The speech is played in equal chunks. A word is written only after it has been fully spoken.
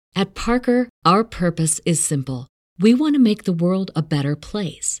At Parker, our purpose is simple. We want to make the world a better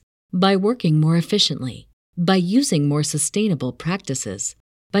place by working more efficiently, by using more sustainable practices,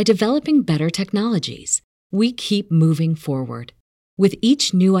 by developing better technologies. We keep moving forward. With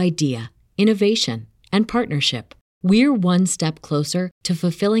each new idea, innovation, and partnership, we're one step closer to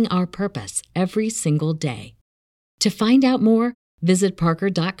fulfilling our purpose every single day. To find out more, visit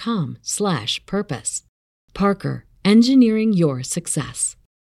parker.com/purpose. Parker, engineering your success.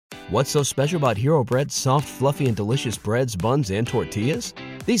 What's so special about Hero Bread's soft, fluffy, and delicious breads, buns, and tortillas?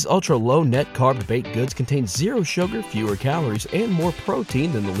 These ultra-low net-carb baked goods contain zero sugar, fewer calories, and more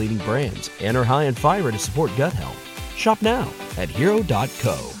protein than the leading brands, and are high in fiber to support gut health. Shop now at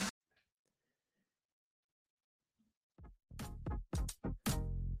hero.co.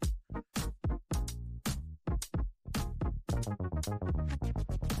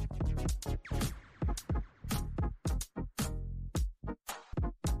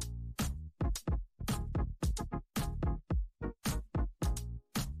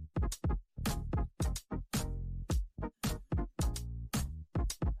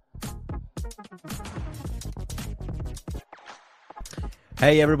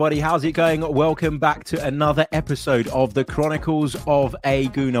 Hey everybody, how's it going? Welcome back to another episode of the Chronicles of a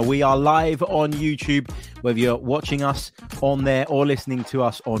Gooner. We are live on YouTube, whether you're watching us on there or listening to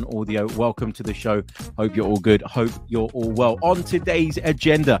us on audio. Welcome to the show. Hope you're all good. Hope you're all well. On today's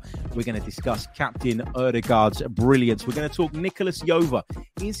agenda, we're going to discuss Captain Odegaard's brilliance. We're going to talk Nicolas Jova.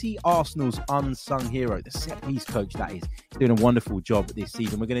 Is he Arsenal's unsung hero? The set-piece coach, that is. He's doing a wonderful job this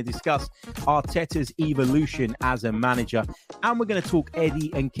season. We're going to discuss Arteta's evolution as a manager. And we're going to talk Eddie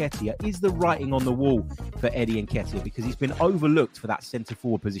Nketiah. Is the writing on the wall for Eddie Nketiah? Because he's been overlooked for that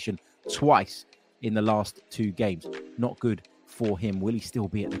centre-forward position twice in the last two games. Not good for him. Will he still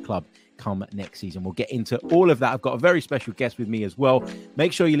be at the club come next season? We'll get into all of that. I've got a very special guest with me as well.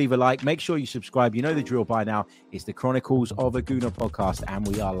 Make sure you leave a like. Make sure you subscribe. You know the drill by now. It's the Chronicles of a Gooner podcast, and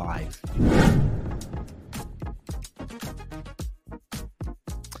we are live.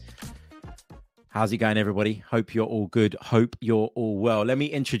 How's it going, everybody? Hope you're all good. Hope you're all well. Let me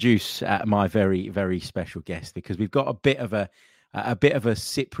introduce my very, very special guest, because we've got a bit of a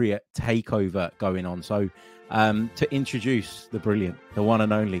Cypriot takeover going on. So to introduce the brilliant, the one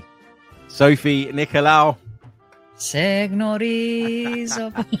and only, Sophie Nicolaou.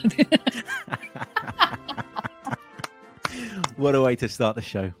 What a way to start the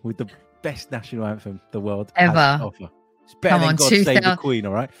show, with the best national anthem the world ever has to offer. It's better than God Save the Queen,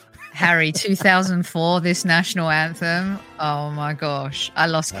 all right? Harry, 2004, this national anthem. Oh my gosh. I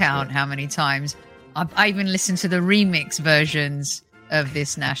lost count how many times. I even listened to the remix versions of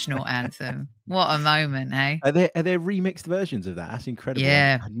this national anthem. What a moment, hey? Are there remixed versions of that? That's incredible.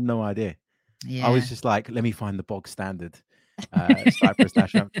 Yeah. I had no idea. Yeah. I was just like, let me find the bog standard Cyprus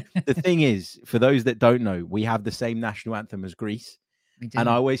national anthem. The thing is, for those that don't know, we have the same national anthem as Greece. And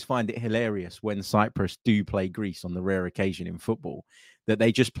I always find it hilarious when Cyprus do play Greece on the rare occasion in football, that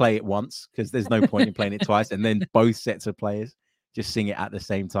they just play it once, because there's no point in playing it twice, and then both sets of players just sing it at the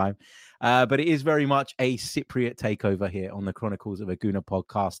same time. But it is very much a Cypriot takeover here on the Chronicles of a Gooner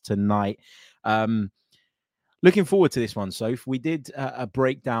podcast tonight. Looking forward to this one, Soph. We did a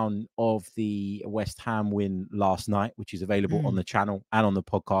breakdown of the West Ham win last night, which is available on the channel and on the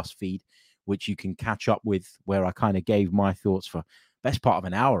podcast feed, which you can catch up with, where I kind of gave my thoughts for best part of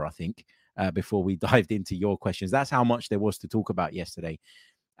an hour, I think, before we dived into your questions. That's how much there was to talk about yesterday.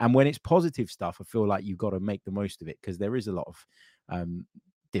 And when it's positive stuff, I feel like you've got to make the most of it, because there is a lot of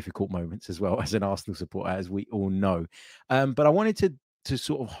difficult moments as well as an Arsenal supporter, as we all know. But I wanted to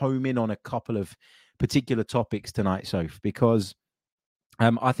sort of home in on a couple of particular topics tonight, Soph, because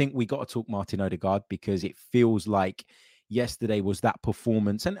I think we got to talk Martin Odegaard, because it feels like yesterday was that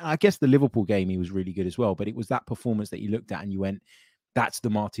performance. And I guess the Liverpool game, he was really good as well. But it was that performance that you looked at and you went, that's the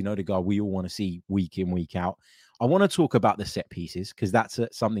Martin Odegaard we all want to see week in, week out. I want to talk about the set pieces, because that's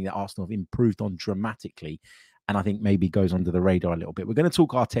something that Arsenal have improved on dramatically, and I think maybe goes under the radar a little bit. We're going to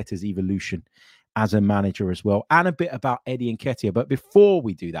talk Arteta's evolution as a manager as well, and a bit about Eddie Nketiah. But before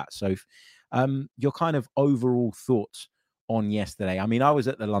we do that, Soph, your kind of overall thoughts on yesterday. I mean, I was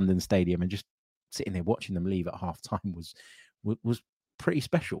at the London Stadium, and just sitting there watching them leave at half time was pretty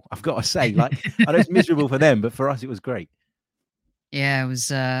special, I've got to say. Like, I know it's miserable for them, but for us, it was great. Yeah, it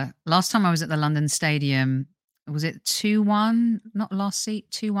was last time I was at the London Stadium. Was it 2-1? Not last seat,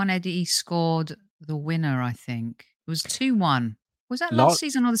 2-1. Eddie scored the winner, I think. It was 2-1. Was that last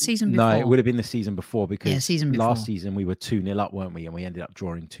season or the season before? No, it would have been the season before, because season before. Last season we were 2-0 up, weren't we? And we ended up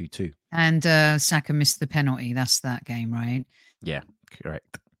drawing 2-2. And Saka missed the penalty. That's that game, right? Yeah,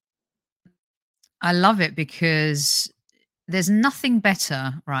 correct. I love it, because there's nothing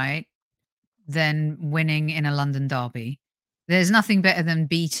better, right, than winning in a London derby. There's nothing better than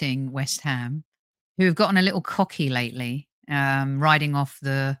beating West Ham, who have gotten a little cocky lately, riding off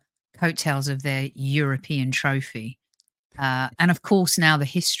the coattails of their European trophy. And of course, now the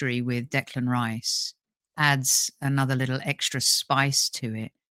history with Declan Rice adds another little extra spice to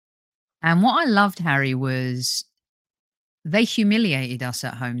it. And what I loved, Harry, was they humiliated us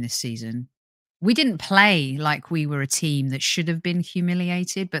at home this season. We didn't play like we were a team that should have been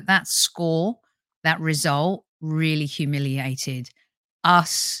humiliated, but that score, that result really humiliated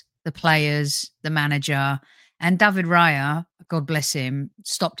us, the players, the manager, and David Raya, God bless him,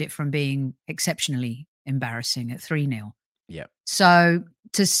 stopped it from being exceptionally embarrassing at 3-0. Yeah. So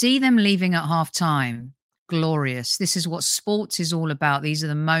to see them leaving at half time, glorious. This is what sports is all about. These are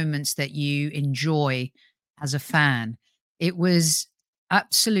the moments that you enjoy as a fan. It was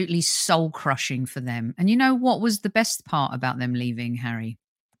absolutely soul crushing for them. And you know what was the best part about them leaving, Harry?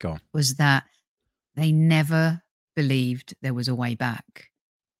 Go on. Was that they never believed there was a way back.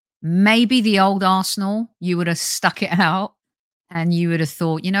 Maybe the old Arsenal, you would have stuck it out and you would have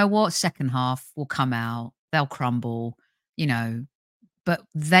thought, you know what, second half will come out, they'll crumble, but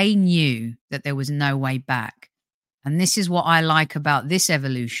they knew that there was no way back. And this is what I like about this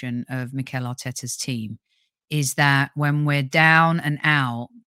evolution of Mikel Arteta's team, is that when we're down and out,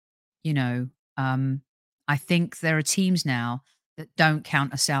 I think there are teams now that don't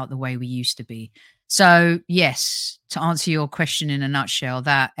count us out the way we used to be. So, yes, to answer your question in a nutshell,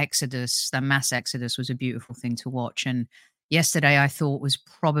 that exodus, that mass exodus was a beautiful thing to watch. And yesterday I thought was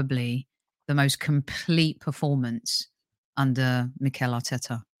probably the most complete performance under Mikel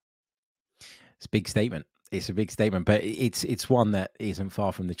Arteta. It's a big statement. It's a big statement, but it's one that isn't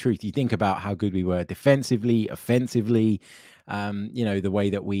far from the truth. You think about how good we were defensively, offensively, the way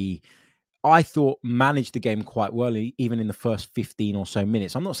that I thought managed the game quite well, even in the first 15 or so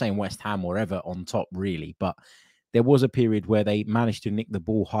minutes. I'm not saying West Ham were ever on top, really, but there was a period where they managed to nick the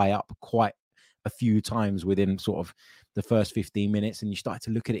ball high up quite a few times within sort of the first 15 minutes. And you start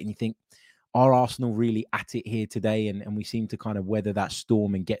to look at it and you think, are Arsenal really at it here today? And we seem to kind of weather that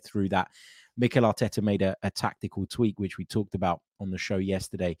storm and get through that. Mikel Arteta made a tactical tweak, which we talked about on the show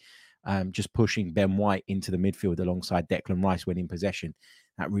yesterday, just pushing Ben White into the midfield alongside Declan Rice when in possession.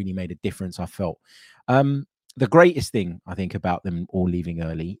 That really made a difference, I felt. The greatest thing, I think, about them all leaving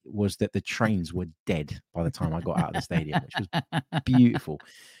early was that the trains were dead by the time I got out of the stadium, which was beautiful,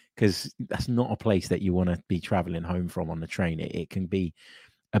 because that's not a place that you want to be traveling home from on the train. It can be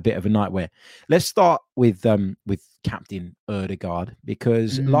a bit of a nightmare. Let's start with Captain Odegaard,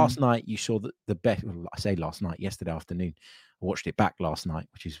 because last night you saw the best. Well, I say last night, yesterday afternoon. I watched it back last night,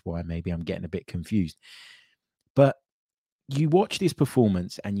 which is why maybe I'm getting a bit confused. But you watched this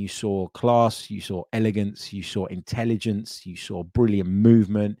performance and you saw class, you saw elegance, you saw intelligence, you saw brilliant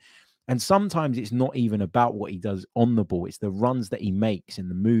movement. And sometimes it's not even about what he does on the ball. It's the runs that he makes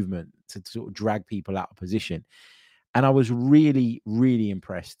and the movement to sort of drag people out of position. And I was really, really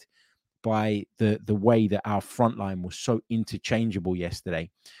impressed by the way that our front line was so interchangeable yesterday.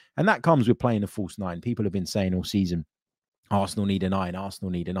 And that comes with playing a false nine. People have been saying all season, Arsenal need a nine,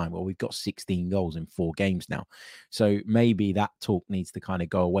 Arsenal need a nine. Well, we've got 16 goals in 4 games now. So maybe that talk needs to kind of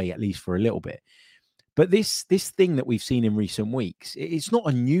go away, at least for a little bit. But this thing that we've seen in recent weeks, it's not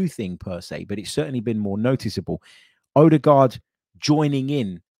a new thing per se, but it's certainly been more noticeable. Odegaard joining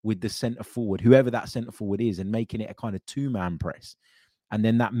in with the centre forward, whoever that centre forward is, and making it a kind of 2-man press. And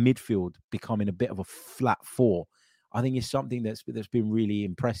then that midfield becoming a bit of a flat 4. I think is something that's been really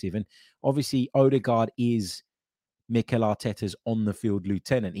impressive. And obviously Odegaard is Mikel Arteta's on-the-field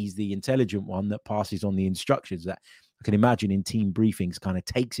lieutenant. He's the intelligent one that passes on the instructions, that I can imagine in team briefings kind of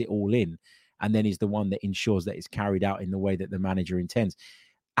takes it all in, and then is the one that ensures that it's carried out in the way that the manager intends.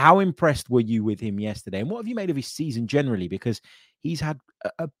 How impressed were you with him yesterday? And what have you made of his season generally? Because he's had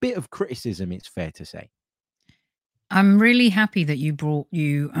a bit of criticism, it's fair to say. I'm really happy that you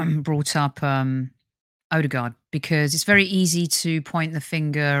brought up Odegaard, because it's very easy to point the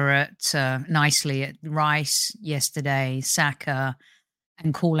finger at nicely at Rice yesterday, Saka,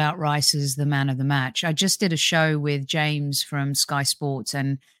 and call out Rice as the man of the match. I just did a show with James from Sky Sports,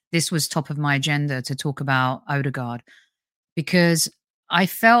 and this was top of my agenda to talk about Odegaard, because I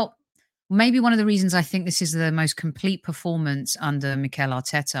felt maybe one of the reasons I think this is the most complete performance under Mikel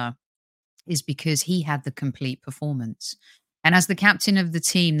Arteta is because he had the complete performance. And as the captain of the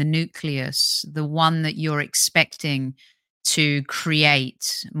team, the nucleus, the one that you're expecting to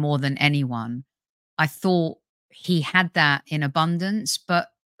create more than anyone, I thought he had that in abundance, but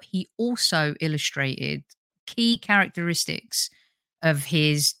he also illustrated key characteristics of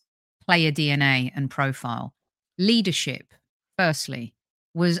his player DNA and profile. Leadership, firstly,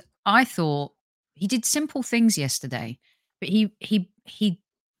 was I thought he did simple things yesterday, but he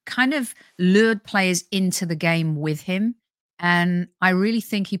kind of lured players into the game with him. And I really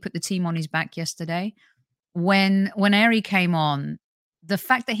think he put the team on his back yesterday. When Eri came on, the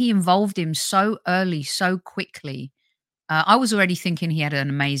fact that he involved him so early, so quickly, I was already thinking he had an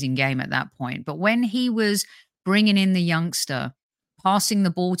amazing game at that point. But when he was bringing in the youngster, passing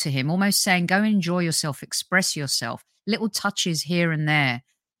the ball to him, almost saying, go enjoy yourself, express yourself, little touches here and there,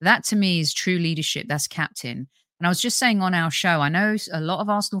 that to me is true leadership. That's captain. And I was just saying on our show, I know a lot of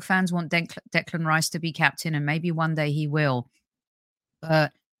Arsenal fans want Declan Rice to be captain, and maybe one day he will.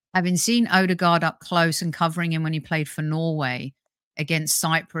 But having seen Odegaard up close and covering him when he played for Norway against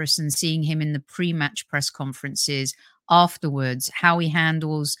Cyprus, and seeing him in the pre-match press conferences afterwards, how he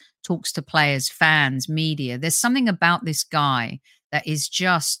talks to players, fans, media, there's something about this guy that is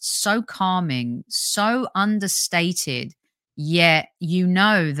just so calming, so understated, yet you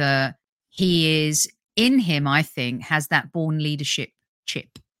know that he is in him, I think, has that born leadership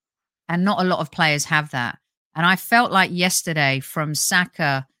chip. And not a lot of players have that. And I felt like yesterday, from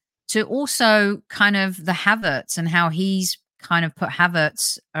Saka to also kind of the Havertz, and how he's kind of put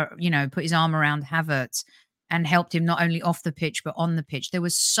Havertz, put his arm around Havertz and helped him not only off the pitch, but on the pitch. There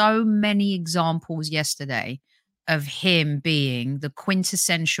was so many examples yesterday of him being the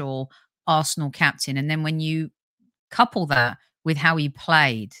quintessential Arsenal captain. And then when you couple that with how he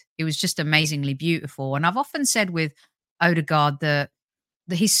played, it was just amazingly beautiful. And I've often said with Odegaard that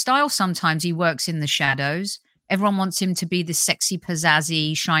his style, sometimes he works in the shadows. Everyone wants him to be this sexy,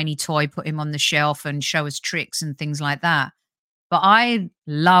 pizzazzy, shiny toy, put him on the shelf and show us tricks and things like that. But I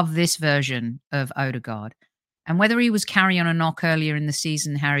love this version of Odegaard. And whether he was carrying on a knock earlier in the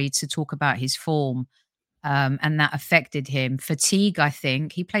season, Harry, to talk about his form, and that affected him. Fatigue, I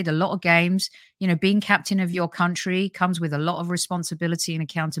think. He played a lot of games. Being captain of your country comes with a lot of responsibility and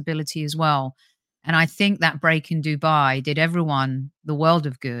accountability as well. And I think that break in Dubai did everyone the world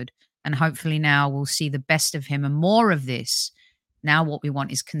of good. And hopefully now we'll see the best of him and more of this. Now what we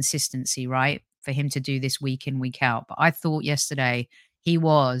want is consistency, right? For him to do this week in, week out. But I thought yesterday he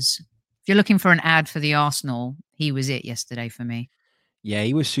was, if you're looking for an ad for the Arsenal, he was it yesterday for me. Yeah,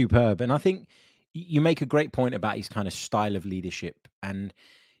 he was superb. And I think you make a great point about his kind of style of leadership. And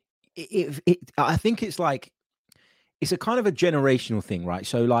I think it's like, it's a kind of a generational thing, right?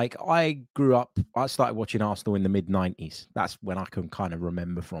 So like I started watching Arsenal in the mid 90s. That's when I can kind of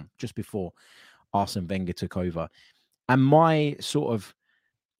remember from, just before Arsene Wenger took over. And my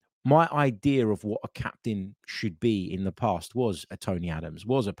idea of what a captain should be in the past was a Tony Adams,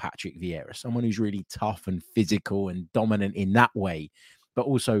 was a Patrick Vieira, someone who's really tough and physical and dominant in that way, but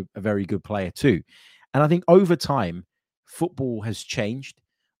also a very good player too. And I think over time, football has changed.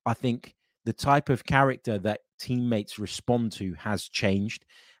 I think the type of character that teammates respond to has changed.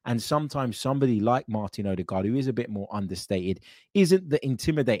 And sometimes somebody like Martin Odegaard, who is a bit more understated, isn't the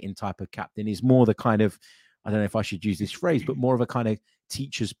intimidating type of captain, is more the kind of, I don't know if I should use this phrase, but more of a kind of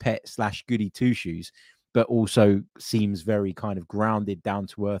teacher's pet / goody two shoes, but also seems very kind of grounded, down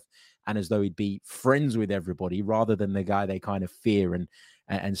to earth, and as though he'd be friends with everybody rather than the guy they kind of fear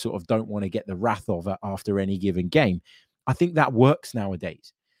and sort of don't want to get the wrath of after any given game. I think that works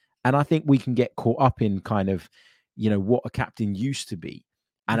nowadays. And I think we can get caught up in kind of, what a captain used to be.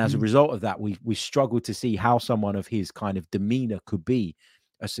 And as a result of that, we struggle to see how someone of his kind of demeanor could be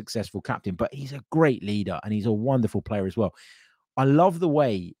a successful captain. But he's a great leader and he's a wonderful player as well. I love the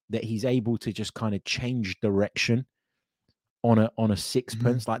way that he's able to just kind of change direction on a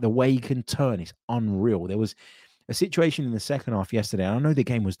sixpence. Like the way he can turn is unreal. There was a situation in the second half yesterday, and I know the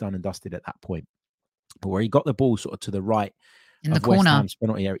game was done and dusted at that point, but where he got the ball sort of to the right in the corner. West Ham's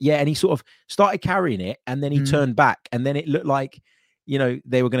penalty area. Yeah, and he sort of started carrying it, and then he turned back, and then it looked like,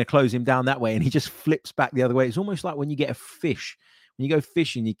 they were going to close him down that way, and he just flips back the other way. It's almost like when you get a fish. When you go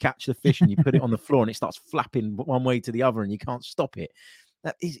fishing, you catch the fish and you put it on the floor and it starts flapping one way to the other and you can't stop it.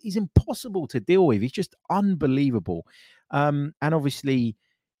 That is impossible to deal with. He's just unbelievable. And obviously,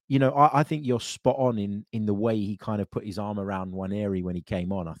 I think you're spot on in the way he kind of put his arm around Nwaneri when he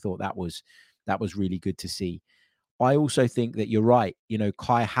came on. I thought that was really good to see. I also think that you're right.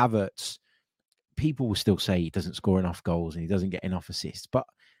 Kai Havertz, people will still say he doesn't score enough goals and he doesn't get enough assists. But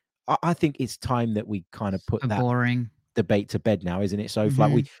I think it's time that we kind of put that boring debate to bed now, isn't it? So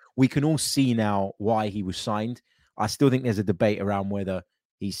like we can all see now why he was signed. I still think there's a debate around whether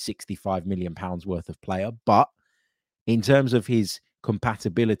he's £65 million worth of player, but in terms of his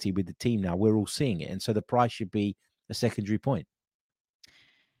compatibility with the team now, we're all seeing it. And so the price should be a secondary point.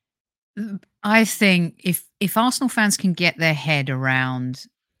 I think if Arsenal fans can get their head around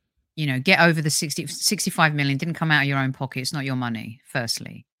get over the 65 million, didn't come out of your own pocket. It's not your money,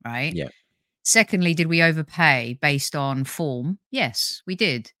 firstly, right? Yeah. Secondly, did we overpay based on form? Yes, we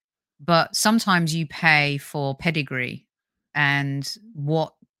did. But sometimes you pay for pedigree and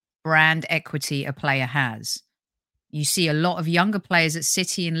what brand equity a player has. You see a lot of younger players at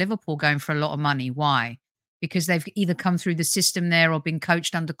City and Liverpool going for a lot of money. Why? Because they've either come through the system there or been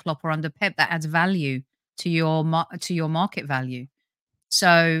coached under Klopp or under Pep. That adds value to your market value.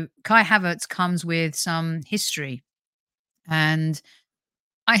 So Kai Havertz comes with some history, and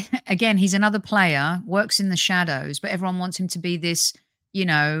again, he's another player, works in the shadows, but everyone wants him to be this,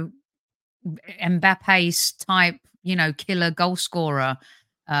 Mbappe type, killer goal scorer.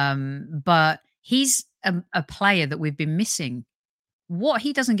 But he's a player that we've been missing. What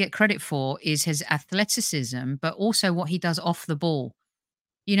he doesn't get credit for is his athleticism, but also what he does off the ball.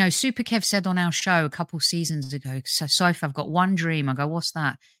 Super Kev said on our show a couple seasons ago, so Sophie, I've got one dream. I go, what's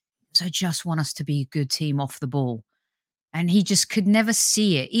that? So I just want us to be a good team off the ball. And he just could never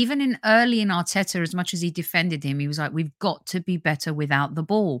see it. Even early in Arteta, as much as he defended him, he was like, we've got to be better without the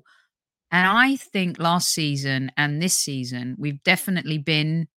ball. And I think last season and this season, we've definitely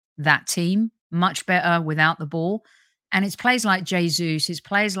been that team, much better without the ball. And it's players like Jesus, it's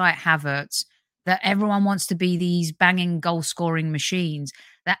players like Havertz, that everyone wants to be these banging goal-scoring machines,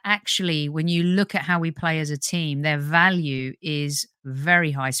 that actually, when you look at how we play as a team, their value is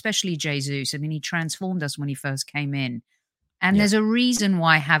very high, especially Jesus. I mean, he transformed us when he first came in. And there's a reason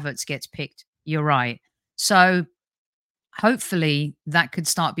why Havertz gets picked. You're right. So hopefully that could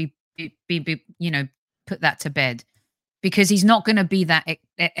start be put that to bed, because he's not going to be that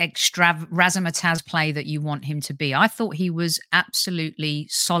extra razzmatazz play that you want him to be. I thought he was absolutely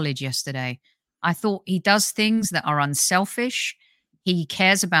solid yesterday. I thought he does things that are unselfish. He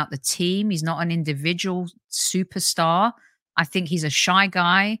cares about the team. He's not an individual superstar. I think he's a shy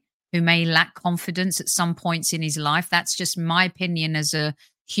guy who may lack confidence at some points in his life. That's just my opinion as a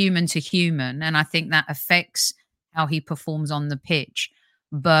human to human. And I think that affects how he performs on the pitch.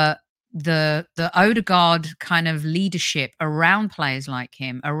 But the Odegaard kind of leadership around players like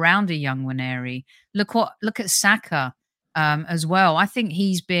him, around a young Nwaneri, look at Saka as well. I think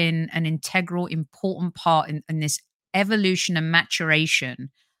he's been an integral, important part in this evolution and maturation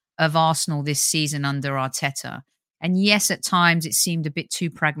of Arsenal this season under Arteta. And yes, at times it seemed a bit too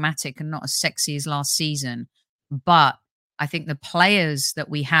pragmatic and not as sexy as last season. But I think the players that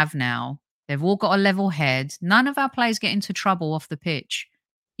we have now, they've all got a level head. None of our players get into trouble off the pitch.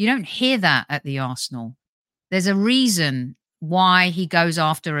 You don't hear that at the Arsenal. There's a reason why he goes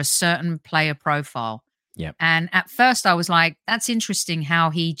after a certain player profile. Yeah. And at first I was like, that's interesting how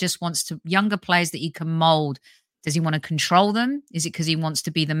he just wants to younger players that he can mold. Does he want to control them? Is it because he wants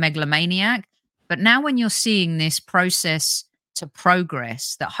to be the megalomaniac? But now when you're seeing this process to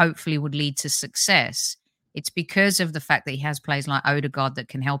progress that hopefully would lead to success, it's because of the fact that he has players like Odegaard that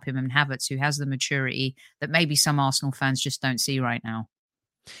can help him, and Havertz, who has the maturity that maybe some Arsenal fans just don't see right now.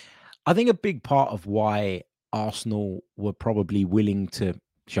 I think a big part of why Arsenal were probably willing to,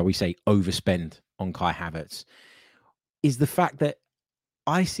 shall we say, overspend on Kai Havertz is the fact that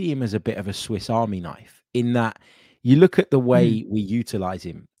I see him as a bit of a Swiss Army knife, in that you look at the way we utilize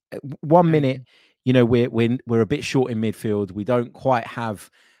him. 1 minute, we're a bit short in midfield. We don't quite have,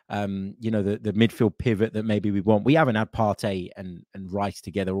 the midfield pivot that maybe we want. We haven't had Partey and Rice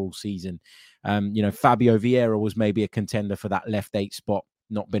together all season. Fabio Vieira was maybe a contender for that left 8 spot.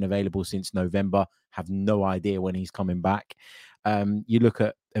 Not been available since November. Have no idea when he's coming back. You look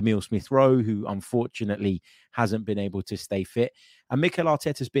at Emile Smith-Rowe, who unfortunately hasn't been able to stay fit. And Mikel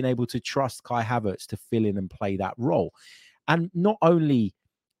Arteta's been able to trust Kai Havertz to fill in and play that role. And not only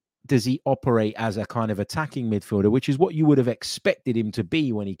does he operate as a kind of attacking midfielder, which is what you would have expected him to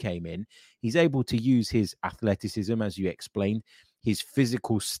be when he came in, he's able to use his athleticism, as you explained, his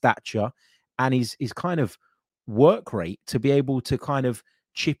physical stature, and his kind of work rate to be able to kind of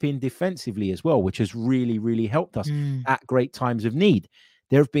chip in defensively as well, which has really, really helped us at great times of need.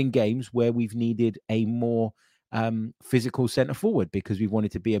 There have been games where we've needed a more physical centre forward because we've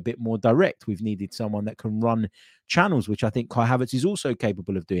wanted to be a bit more direct. We've needed someone that can run channels, which I think Kai Havertz is also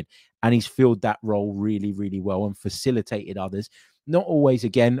capable of doing. And he's filled that role really, really well and facilitated others. Not always,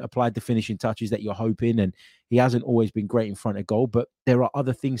 again, applied the finishing touches that you're hoping. And he hasn't always been great in front of goal, but there are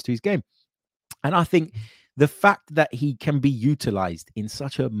other things to his game. And I think the fact that he can be utilized in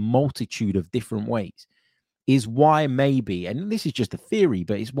such a multitude of different ways is why maybe, and this is just a theory,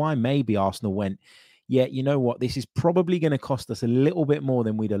 but it's why maybe Arsenal went, yeah, you know what, this is probably going to cost us a little bit more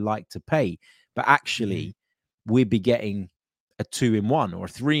than we'd have liked to pay. But actually, we'd be getting a 2-in-1 or a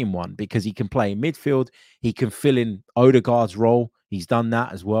 3-in-1 because he can play in midfield. He can fill in Odegaard's role. He's done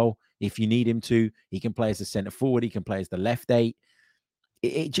that as well. If you need him to, he can play as the centre forward. He can play as the left 8.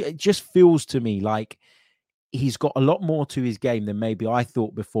 It just feels to me like he's got a lot more to his game than maybe I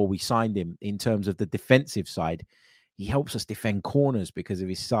thought before we signed him in terms of the defensive side. He helps us defend corners because of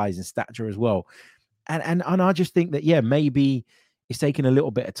his size and stature as well. And I just think that, yeah, maybe it's taken a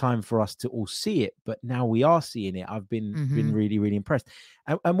little bit of time for us to all see it, but now we are seeing it. I've been really, really impressed.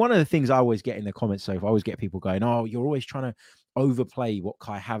 And one of the things I always get in the comments, so if I always get people going, oh, you're always trying to overplay what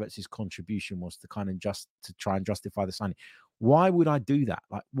Kai Havertz's contribution was to kind of to try and justify the signing. Why would I do that?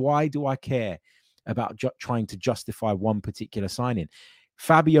 Like, why do I care about trying to justify one particular signing?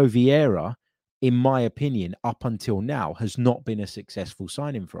 Fabio Vieira, in my opinion, up until now, has not been a successful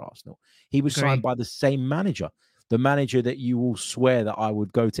signing for Arsenal. He was signed by the same manager, the manager that you all swear that I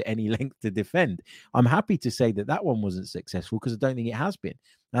would go to any length to defend. I'm happy to say that one wasn't successful because I don't think it has been.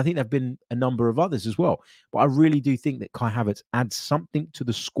 And I think there have been a number of others as well. But I really do think that Kai Havertz adds something to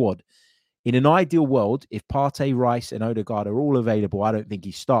the squad. In an ideal world, if Partey, Rice, and Odegaard are all available, I don't think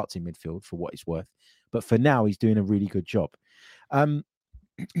he starts in midfield for what it's worth. But for now, he's doing a really good job. Did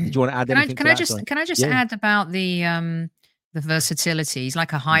you want to add anything? Can I just add about the versatility? He's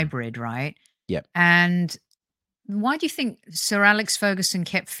like a hybrid, right? Yeah. And why do you think Sir Alex Ferguson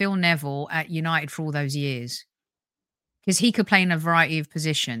kept Phil Neville at United for all those years? Because he could play in a variety of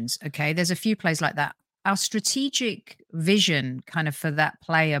positions. Okay, there's a few players like that. Our strategic vision kind of for that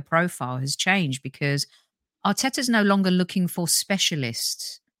player profile has changed because Arteta's no longer looking for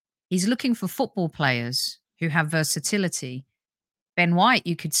specialists. He's looking for football players who have versatility. Ben White,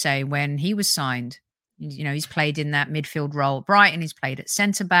 you could say, when he was signed, he's played in that midfield role at Brighton. He's played at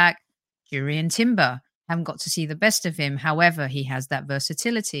centre-back. Jurriën Timber, haven't got to see the best of him. However, he has that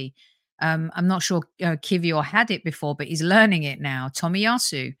versatility. I'm not sure Kivior had it before, but he's learning it now.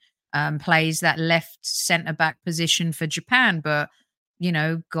 Tomiyasu plays that left centre-back position for Japan, but,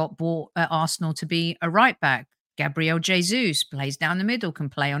 got bought at Arsenal to be a right-back. Gabriel Jesus plays down the middle, can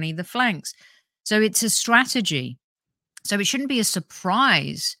play on either flanks. So it's a strategy. So it shouldn't be a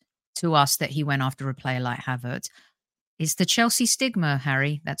surprise to us that he went after a player like Havertz. It's the Chelsea stigma,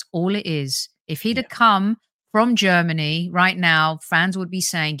 Harry. That's all it is. If he'd have come from Germany right now, fans would be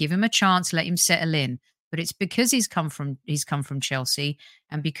saying, give him a chance, let him settle in. But it's because he's come from Chelsea,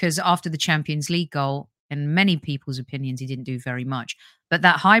 and because after the Champions League goal, in many people's opinions, he didn't do very much. But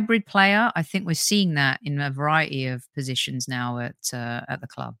that hybrid player, I think we're seeing that in a variety of positions now at the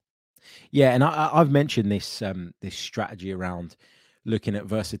club. Yeah, and I've mentioned this this strategy around looking at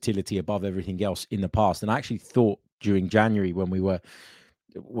versatility above everything else in the past. And I actually thought during January when we were,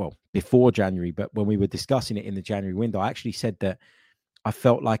 before January, but when we were discussing it in the January window, I actually said that I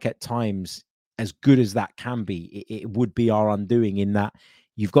felt like at times, as good as that can be, it would be our undoing in that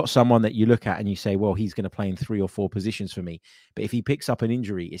you've got someone that you look at and you say, well, he's going to play in 3 or 4 positions for me. But if he picks up an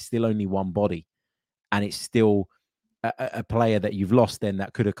injury, it's still only one body, and it's still a player that you've lost then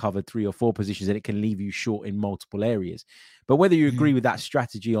that could have covered 3 or 4 positions, and it can leave you short in multiple areas. But whether you agree with that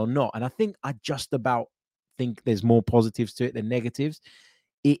strategy or not, and I just about think there's more positives to it than negatives,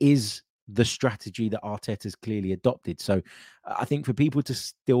 it is the strategy that Arteta's clearly adopted. So I think for people to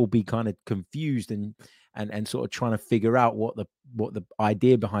still be kind of confused and sort of trying to figure out what the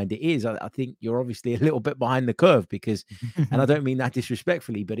idea behind it is, I think you're obviously a little bit behind the curve because, and I don't mean that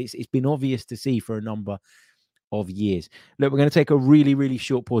disrespectfully, but it's been obvious to see for a number of years. Look, we're going to take a really, really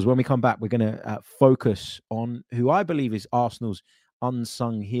short pause. When we come back, we're going to focus on who I believe is Arsenal's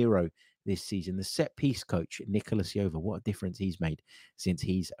unsung hero this season, the set piece coach, Nicolas Jova. What a difference he's made since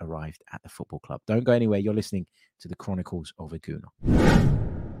he's arrived at the football club. Don't go anywhere. You're listening to the Chronicles of a Gooner.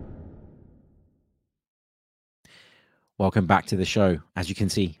 Welcome back to the show. As you can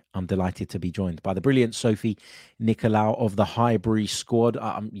see, I'm delighted to be joined by the brilliant Sophie Nicolau of the Highbury Squad.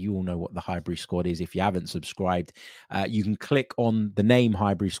 You all know what the Highbury Squad is. If you haven't subscribed, you can click on the name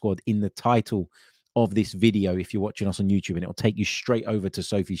Highbury Squad in the title of this video if you're watching us on YouTube, and it'll take you straight over to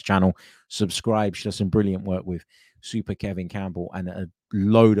Sophie's channel. Subscribe. She does some brilliant work with Super Kevin Campbell and a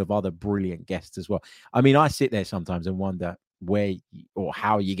load of other brilliant guests as well. I mean, I sit there sometimes and wonder where or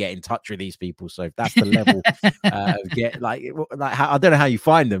how you get in touch with these people. So if that's the level I don't know how you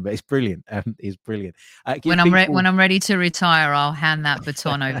find them, but it's brilliant. It's brilliant. When I'm ready to retire, I'll hand that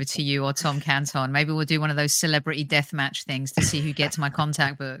baton over to you or Tom Canton. Maybe we'll do one of those celebrity deathmatch things to see who gets my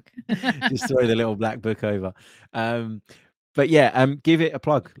contact book. Just throw the little black book over. But yeah, give it a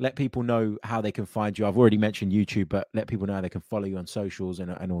plug. Let people know how they can find you. I've already mentioned YouTube, but let people know how they can follow you on socials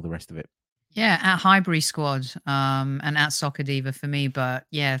and all the rest of it. Yeah, at Highbury Squad and at Soccer Diva for me. But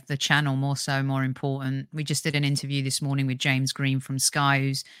yeah, the channel more important. We just did an interview this morning with James Green from Sky,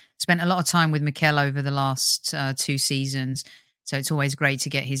 who's spent a lot of time with Mikel over the last 2 seasons. So it's always great to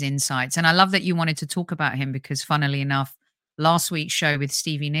get his insights. And I love that you wanted to talk about him because, funnily enough, last week's show with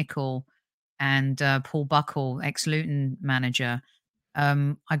Stevie Nicol and Paul Buckle, ex-Luton manager,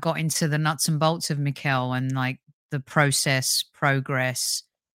 I got into the nuts and bolts of Mikel and like the process, progress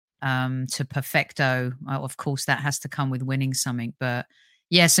to perfecto. Of course, that has to come with winning something. But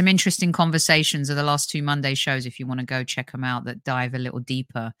yeah, some interesting conversations of the last 2 Monday shows, if you want to go check them out, that dive a little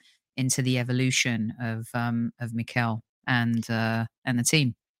deeper into the evolution of Mikel and the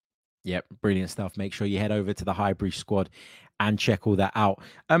team. Yep, brilliant stuff. Make sure you head over to the Highbury squad and check all that out.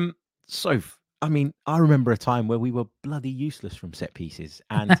 So, I mean, I remember a time where we were bloody useless from set pieces,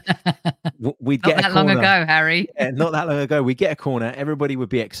 and we'd get Not that long ago, Harry. Yeah, not that long ago. We'd get a corner, everybody would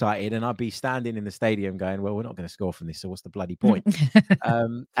be excited, and I'd be standing in the stadium going, well, we're not going to score from this, so what's the bloody point?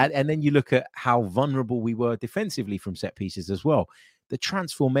 And then you look at how vulnerable we were defensively from set pieces as well. The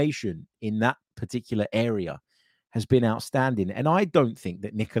transformation in that particular area has been outstanding. And I don't think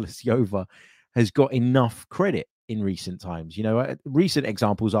that Nicolas Jova has got enough credit in recent times. You know, recent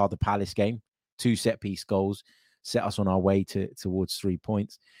examples are the Palace game, 2 set-piece goals, set us on our way towards 3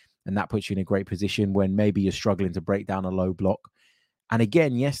 points. And that puts you in a great position when maybe you're struggling to break down a low block. And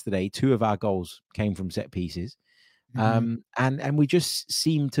again, yesterday, 2 of our goals came from set pieces. And we just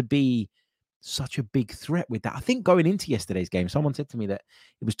seem to be such a big threat with that. I think going into yesterday's game, someone said to me that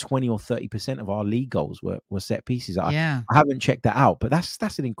it was 20 or 30% of our league goals were set pieces. I haven't checked that out, but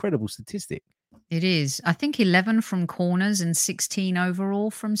that's an incredible statistic. It is. I think 11 from corners and 16 overall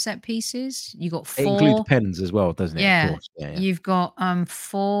from set pieces. You got 4. It includes pens as well, doesn't it? Yeah. Of course. Yeah. You've got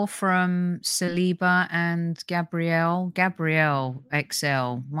 4 from Saliba and Gabriel. Gabriel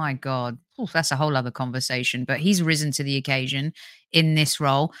XL. My God. Oof, that's a whole other conversation, but he's risen to the occasion in this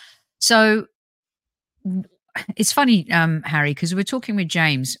role. So it's funny, Harry, because we're talking with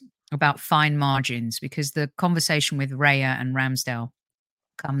James about fine margins, because the conversation with Raya and Ramsdale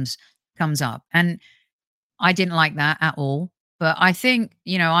comes up. And I didn't like that at all. But I think,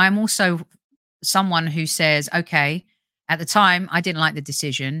 you know, I'm also someone who says, okay, at the time, I didn't like the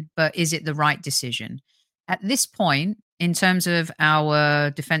decision, but is it the right decision? At this point, in terms of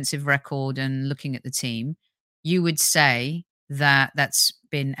our defensive record and looking at the team, you would say that that's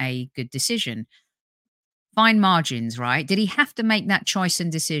been a good decision. Fine margins, right? Did he have to make that choice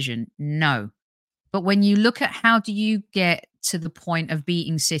and decision? No. But when you look at how do you get to the point of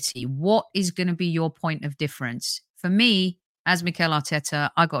beating City, what is going to be your point of difference? For me, as Mikel Arteta,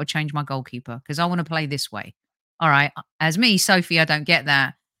 I got to change my goalkeeper because I want to play this way. All right. As me, Sophie, I don't get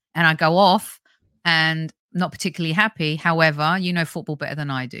that. And I go off and not particularly happy. However, you know football better than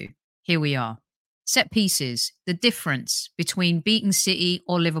I do. Here we are. Set pieces, the difference between beating City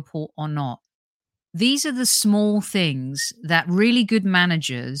or Liverpool or not. These are the small things that really good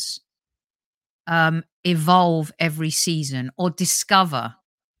managers evolve every season or discover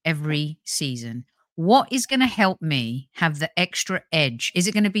every season. What is going to help me have the extra edge? Is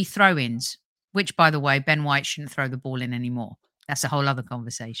it going to be throw-ins? Which, by the way, Ben White shouldn't throw the ball in anymore. That's a whole other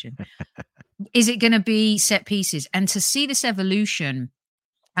conversation. Is it going to be set pieces? And to see this evolution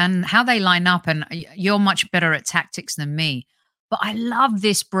and how they line up, and you're much better at tactics than me, but I love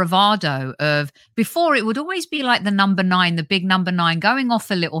this bravado of, before it would always be like the number 9, the big number 9, going off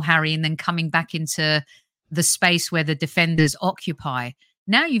a little, Harry, and then coming back into the space where the defenders occupy.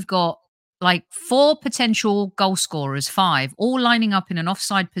 Now you've got like 4 potential goal scorers, 5, all lining up in an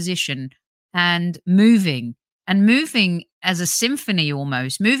offside position and moving as a symphony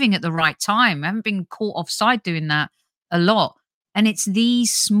almost, moving at the right time. I haven't been caught offside doing that a lot. And it's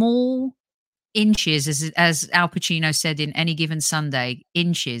these small inches, as Al Pacino said in Any Given Sunday,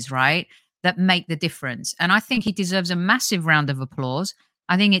 inches, right, that make the difference. And I think he deserves a massive round of applause.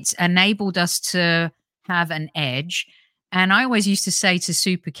 I think it's enabled us to have an edge. And I always used to say to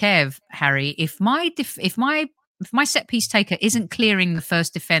Super Kev, Harry, if my set piece taker isn't clearing the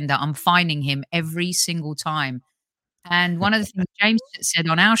first defender, I'm fining him every single time. And one of the things James said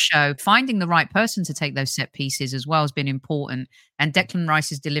on our show, finding the right person to take those set pieces as well has been important. And Declan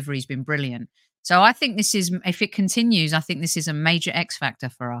Rice's delivery has been brilliant. So I think this is, if it continues, I think this is a major X factor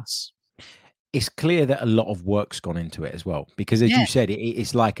for us. It's clear that a lot of work's gone into it as well, because as you said,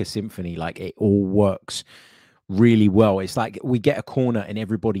 it's like a symphony, like it all works really well. It's like we get a corner and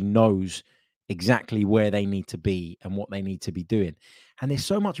everybody knows exactly where they need to be and what they need to be doing. And there's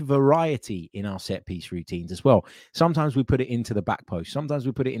so much variety in our set piece routines as well. Sometimes we put it into the back post. Sometimes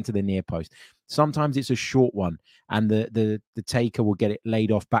we put it into the near post. Sometimes it's a short one and the taker will get it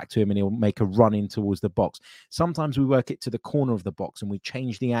laid off back to him and he'll make a run in towards the box. Sometimes we work it to the corner of the box and we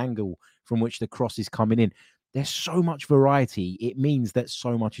change the angle from which the cross is coming in. There's so much variety. It means that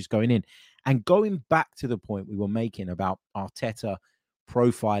so much is going in. And going back to the point we were making about Arteta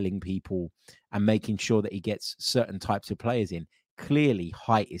profiling people and making sure that he gets certain types of players in, clearly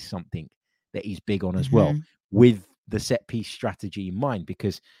height is something that he's big on as well, with the set piece strategy in mind,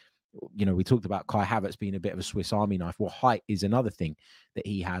 because we talked about Kai Havertz being a bit of a Swiss Army knife. Well, height is another thing that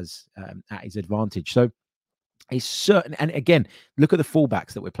he has at his advantage. So it's certain. And again, look at the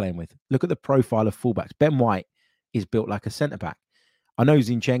fullbacks that we're playing with. Look at the profile of fullbacks. Ben White is built like a centre back. I know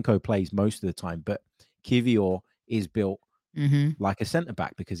Zinchenko plays most of the time, but Kivior is built like a centre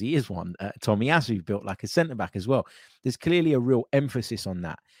back because he is one. Tomiyasu built like a centre back as well. There's clearly a real emphasis on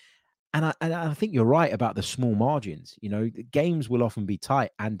that. And I think you're right about the small margins. The games will often be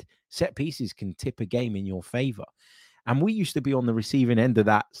tight and set pieces can tip a game in your favor. And we used to be on the receiving end of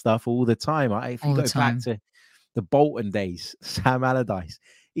that stuff all the time. If you go back to the Bolton days, Sam Allardyce,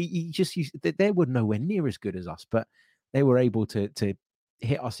 he just they were nowhere near as good as us, but they were able to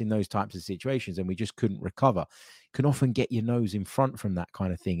hit us in those types of situations and we just couldn't recover. Can often get your nose in front from that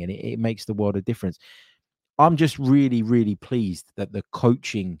kind of thing. And it makes the world of difference. I'm just really, really pleased that the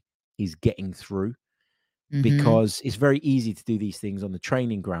coaching is getting through, because it's very easy to do these things on the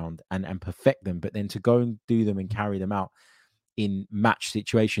training ground and perfect them, but then to go and do them and carry them out in match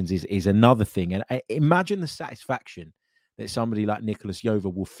situations is another thing. And I imagine the satisfaction that somebody like Nicholas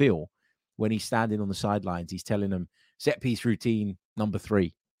Jover will feel when he's standing on the sidelines. He's telling them set piece routine number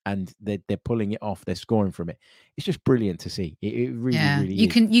 3, and they're pulling it off. They're scoring from it. It's just brilliant to see. It really, really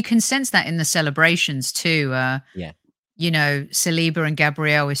is. You can sense that in the celebrations too. Saliba and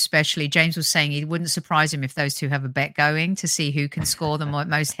Gabriel especially. James was saying it wouldn't surprise him if those two have a bet going to see who can score the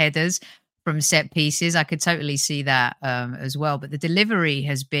most headers from set pieces. I could totally see that as well. But the delivery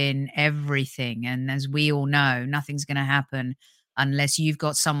has been everything. And as we all know, nothing's going to happen unless you've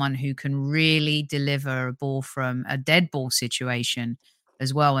got someone who can really deliver a ball from a dead ball situation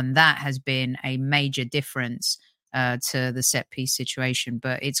as well. And that has been a major difference to the set piece situation.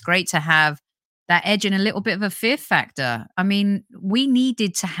 But it's great to have that edge and a little bit of a fear factor. I mean, we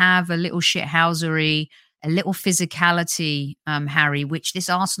needed to have a little shithousery, a little physicality, Harry, which this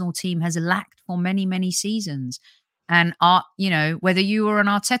Arsenal team has lacked for many, many seasons. And, whether you were an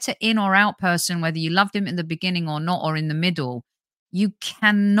Arteta in or out person, whether you loved him in the beginning or not, or in the middle, you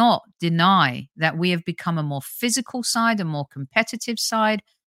cannot deny that we have become a more physical side, a more competitive side,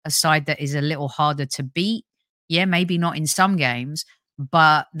 a side that is a little harder to beat. Yeah, maybe not in some games,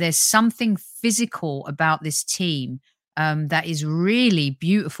 but there's something physical about this team that is really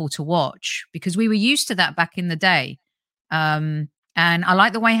beautiful to watch, because we were used to that back in the day. And I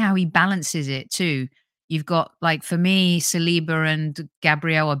like the way how he balances it too. You've got, like, for me, Saliba and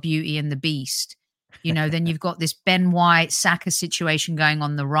Gabriel are Beauty and the Beast. Then you've got this Ben White, Saka situation going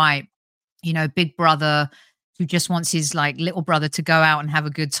on the right. Big brother who just wants his little brother to go out and have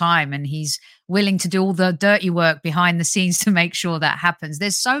a good time. And he's willing to do all the dirty work behind the scenes to make sure that happens.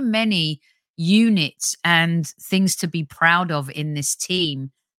 There's so many units and things to be proud of in this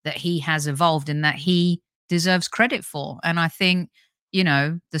team that he has evolved and that he deserves credit for. And I think,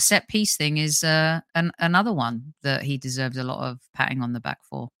 the set piece thing is another one that he deserves a lot of patting on the back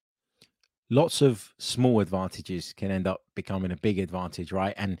for. Lots of small advantages can end up becoming a big advantage,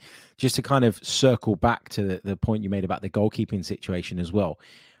 right? And just to kind of circle back to the point you made about the goalkeeping situation as well.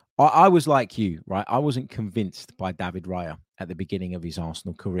 I was like you, right? I wasn't convinced by David Raya at the beginning of his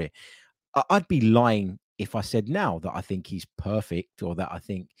Arsenal career. I'd be lying if I said now that I think he's perfect, or that I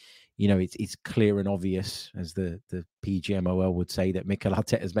think, it's clear and obvious, as the PGMOL would say, that Mikel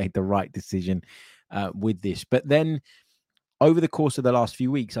Arteta has made the right decision with this. But then over the course of the last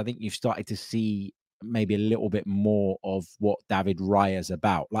few weeks, I think you've started to see maybe a little bit more of what David Raya's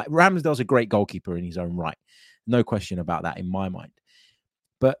about. Like, Ramsdale's a great goalkeeper in his own right. No question about that in my mind.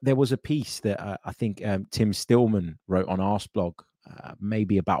 But there was a piece that I think Tim Stillman wrote on Arsblog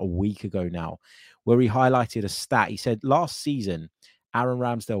maybe about a week ago now, where he highlighted a stat. He said last season, Aaron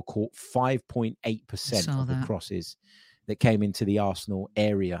Ramsdale caught 5.8% of the crosses that came into the Arsenal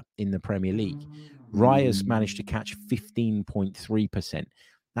area in the Premier League. Raya's managed to catch 15.3%.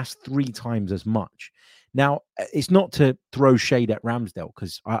 That's 3 times as much. Now, it's not to throw shade at Ramsdale,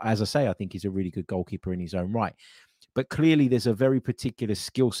 because, as I say, I think he's a really good goalkeeper in his own right. But clearly, there's a very particular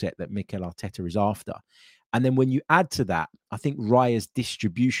skill set that Mikel Arteta is after. And then when you add to that, I think Raya's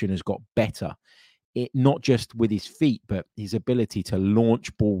distribution has got better. Not just with his feet, but his ability to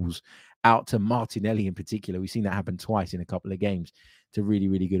launch balls out to Martinelli in particular. We've seen that happen twice in a couple of games to really,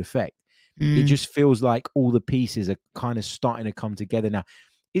 really good effect. It just feels like all the pieces are kind of starting to come together now.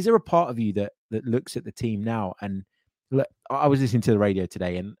 Is there a part of you that looks at the team now? And look, I was listening to the radio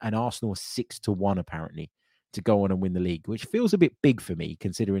today, and Arsenal was 6-1 apparently to go on and win the league, which feels a bit big for me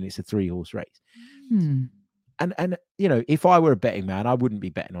considering it's a 3-horse race. And you know, if I were a betting man, I wouldn't be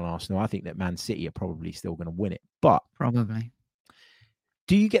betting on Arsenal. I think that Man City are probably still going to win it. But probably.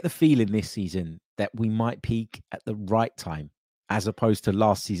 Do you get the feeling this season that we might peak at the right time, as opposed to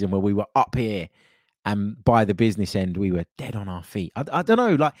last season where we were up here and by the business end we were dead on our feet? I don't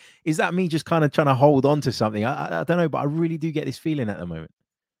know. Like, is that me just kind of trying to hold on to something? I don't know, but I really do get this feeling at the moment.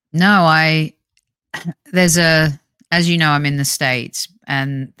 No, as you know, I'm in the States,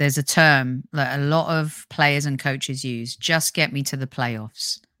 and there's a term that a lot of players and coaches use: just get me to the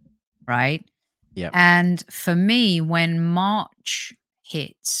playoffs, right? Yeah. And for me, when March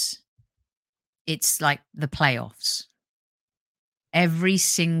hits, it's like the playoffs. Every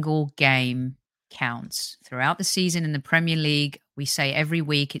single game counts throughout the season in the Premier League. We say every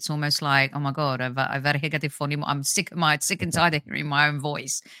week, it's almost like, oh my God, I'm sick and tired of hearing my own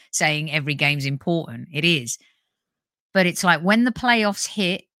voice saying every game's important. It is. But it's like when the playoffs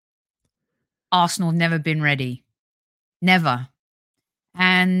hit, Arsenal have never been ready. Never.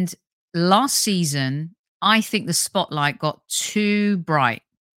 And last season, I think the spotlight got too bright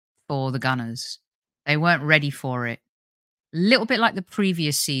for the Gunners. They weren't ready for it. A little bit like the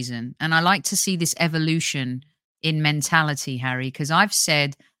previous season. And I like to see this evolution in mentality, Harry, because I've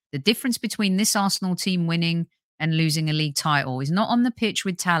said the difference between this Arsenal team winning and losing a league title is not on the pitch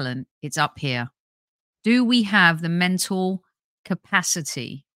with talent, it's up here. Do we have the mental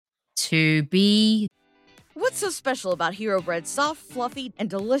capacity to be... What's so special about Hero Bread's soft, fluffy, and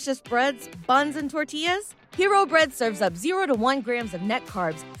delicious breads, buns, and tortillas? Hero Bread serves up 0 to 1 grams of net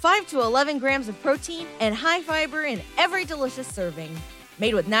carbs, 5 to 11 grams of protein, and high fiber in every delicious serving.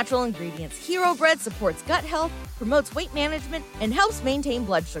 Made with natural ingredients, Hero Bread supports gut health, promotes weight management, and helps maintain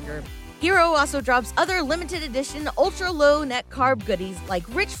blood sugar. Hero also drops other limited edition ultra-low net carb goodies like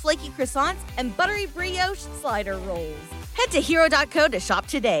rich flaky croissants and buttery brioche slider rolls. Head to hero.co to shop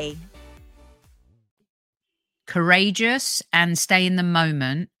today. Courageous and stay in the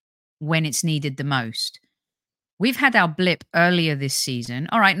moment when it's needed the most. We've had our blip earlier this season.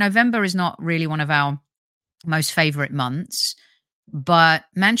 All right, November is not really one of our most favorite months, but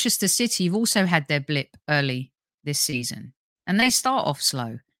Manchester City have also had their blip early this season, and they start off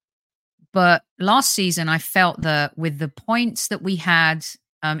slow. But last season, I felt that with the points that we had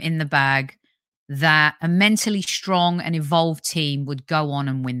in the bag, that a mentally strong and evolved team would go on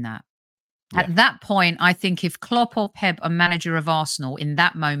and win that. Yeah. At that point, I think if Klopp or Pep are manager of Arsenal in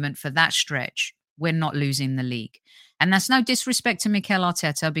that moment for that stretch, we're not losing the league. And that's no disrespect to Mikel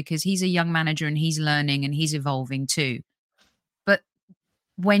Arteta, because he's a young manager and he's learning and he's evolving too. But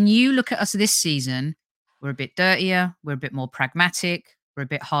when you look at us this season, we're a bit dirtier, we're a bit more pragmatic, we're a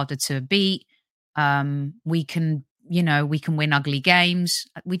bit harder to beat. We can win ugly games.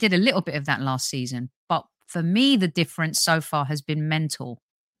 We did a little bit of that last season. But for me, the difference so far has been mental.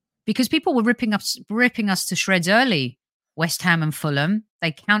 Because people were ripping us to shreds early. West Ham and Fulham,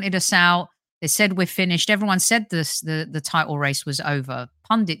 they counted us out. They said we're finished. Everyone said the title race was over.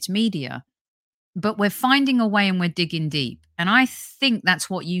 Pundits, media. But we're finding a way and we're digging deep. And I think that's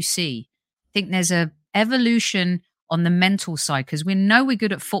what you see. I think there's a evolution on the mental side, because we know we're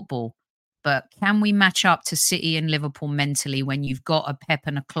good at football, but can we match up to City and Liverpool mentally when you've got a Pep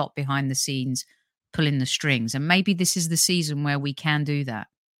and a Klopp behind the scenes pulling the strings? And maybe this is the season where we can do that.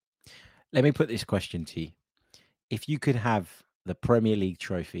 Let me put this question to you. If you could have the Premier League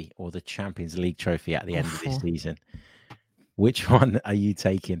trophy or the Champions League trophy at the end of this season, which one are you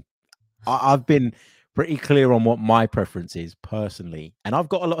taking? I've been pretty clear on what my preference is personally, and I've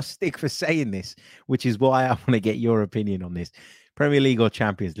got a lot of stick for saying this, which is why I want to get your opinion on this. Premier League or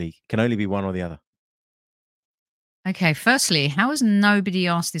Champions League? Can only be one or the other. Okay, firstly, how has nobody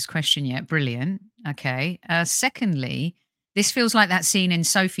asked this question yet? Brilliant. Okay. Secondly, this feels like that scene in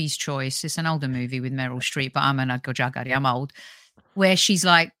Sophie's Choice. It's an older movie with Meryl Streep, but I'm old, where she's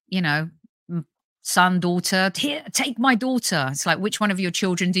like, son, daughter, here, take my daughter. It's like, which one of your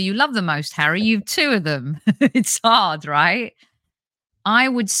children do you love the most, Harry? You've 2 of them. It's hard, right? I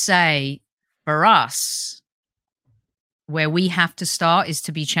would say for us, where we have to start is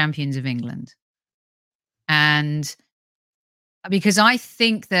to be champions of England. And because I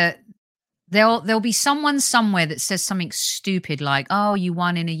think that there'll be someone somewhere that says something stupid like, oh, you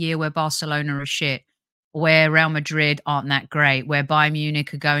won in a year where Barcelona are shit, where Real Madrid aren't that great, where Bayern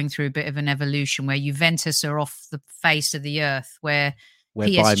Munich are going through a bit of an evolution, where Juventus are off the face of the earth, where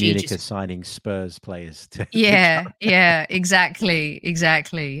PSG Bayern Munich are signing Spurs players. Yeah, exactly.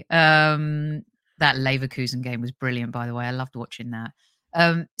 That Leverkusen game was brilliant, by the way. I loved watching that.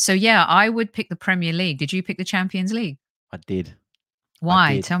 So yeah, I would pick the Premier League. Did you pick the Champions League? I did.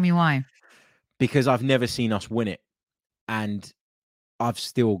 Why? Tell me why. because I've never seen us win it, and I've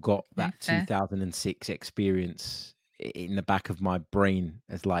still got that fair. 2006 experience in the back of my brain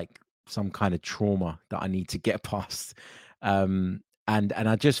as like some kind of trauma that I need to get past. And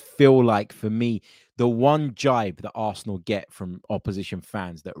I just feel like, for me, the one jibe that Arsenal get from opposition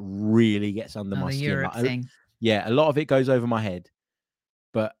fans that really gets under my The skin, Europe thing. yeah, a lot of it goes over my head,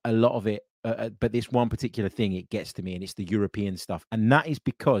 but a lot of it, but this one particular thing, it gets to me, and it's the European stuff, and that is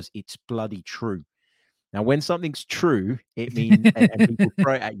because it's bloody true. Now, when something's true, it means, and people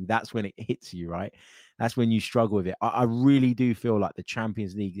throw it at you, that's when it hits you, right? That's when you struggle with it. I really do feel like the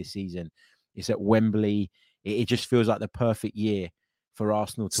Champions League this season, it's at Wembley. It just feels like the perfect year for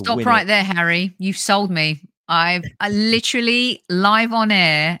Arsenal to Stop win right it. there, Harry. You've sold me. I literally, live on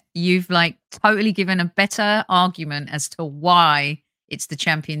air, you've like totally given a better argument as to why it's the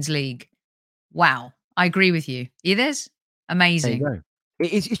Champions League. Wow. I agree with you. Either's amazing. There you go.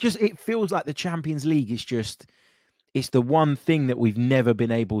 It's just, it feels like the Champions League is just, it's the one thing that we've never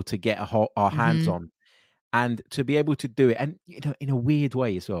been able to get our hands on. And to be able to do it, and in a weird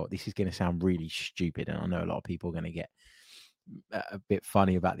way as well, this is going to sound really stupid, and I know a lot of people are going to get a bit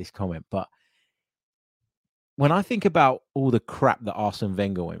funny about this comment, but when I think about all the crap that Arsene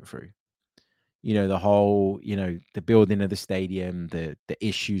Wenger went through, the whole, the building of the stadium, the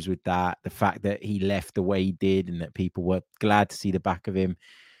issues with that, the fact that he left the way he did, and that people were glad to see the back of him,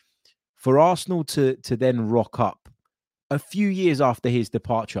 for Arsenal to then rock up a few years after his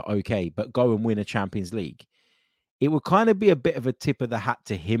departure, okay, but go and win a Champions League, it would kind of be a bit of a tip of the hat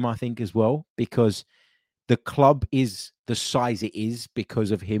to him, I think, as well, because the club is the size it is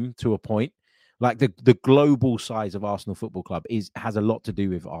because of him, to a point. Like the global size of Arsenal Football Club has a lot to do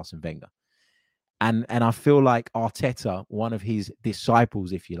with Arsene Wenger. And I feel like Arteta, one of his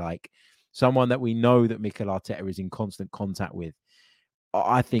disciples, if you like, someone that we know that Mikel Arteta is in constant contact with,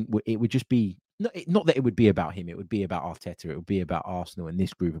 I think it would just be, not that it would be about him, it would be about Arteta, it would be about Arsenal and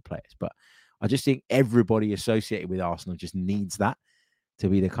this group of players. But I just think everybody associated with Arsenal just needs that to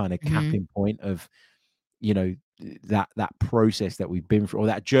be the kind of capping point of, that process that we've been through, or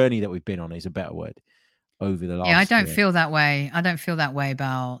that journey that we've been on, is a better word, over the last. Yeah, I don't feel that way. I don't feel that way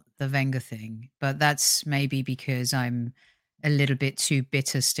about the Wenger thing, but that's maybe because I'm a little bit too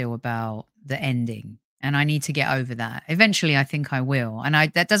bitter still about the ending, and I need to get over that. Eventually, I think I will, and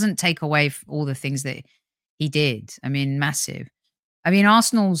that doesn't take away all the things that he did. I mean, massive. I mean,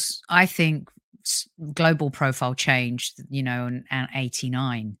 Arsenal's, I think, global profile changed, in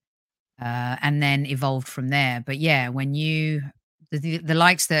 89, and then evolved from there. But yeah, when the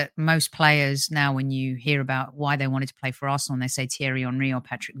likes that most players now, when you hear about why they wanted to play for Arsenal, and they say Thierry Henry or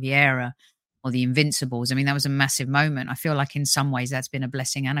Patrick Vieira or the Invincibles, I mean, that was a massive moment. I feel like in some ways that's been a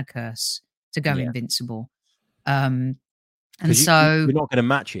blessing and a curse to go invincible. And so you're not going to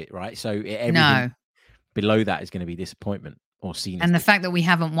match it, right? So everything below that is going to be disappointment or seen. And the fact that we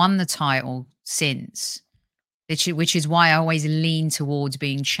haven't won the title since, which is why I always lean towards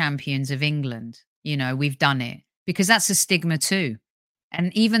being champions of England. We've done it because that's a stigma too.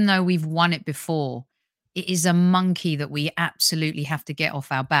 And even though we've won it before, it is a monkey that we absolutely have to get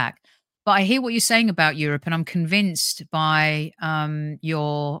off our back. But I hear what you're saying about Europe, and I'm convinced by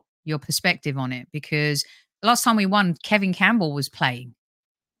your perspective on it, because the last time we won, Kevin Campbell was playing,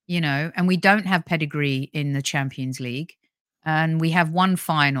 and we don't have pedigree in the Champions League. And we have one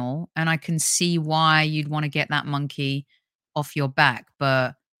final, and I can see why you'd want to get that monkey off your back.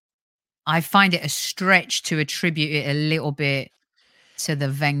 But I find it a stretch to attribute it a little bit to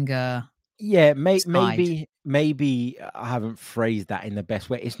the Wenger. Yeah, maybe I haven't phrased that in the best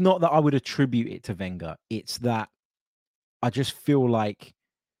way. It's not that I would attribute it to Wenger. It's that I just feel like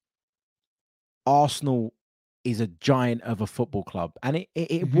Arsenal is a giant of a football club. And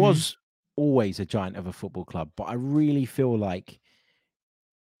it was always a giant of a football club, but I really feel like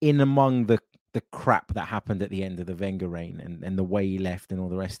in among the crap that happened at the end of the Wenger reign and the way he left and all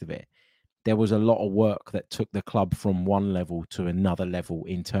the rest of it, there was a lot of work that took the club from one level to another level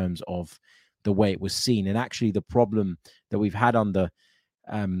in terms of the way it was seen. And actually the problem that we've had under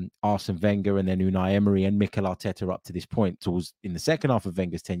Arsene Wenger and then Unai Emery and Mikel Arteta up to this point, towards in the second half of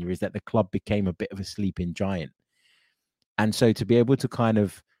Wenger's tenure, is that the club became a bit of a sleeping giant. And so to be able to kind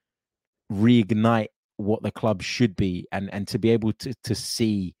of reignite what the club should be, and to be able to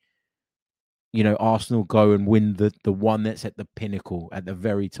see, Arsenal go and win the one that's at the pinnacle, at the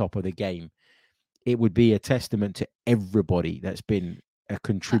very top of the game, it would be a testament to everybody that's been a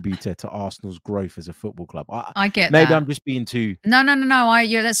contributor to Arsenal's growth as a football club. I get maybe that. I'm just being too. No.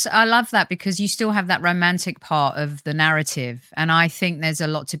 I love that, because you still have that romantic part of the narrative, and I think there's a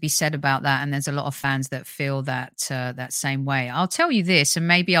lot to be said about that. And there's a lot of fans that feel that that same way. I'll tell you this, and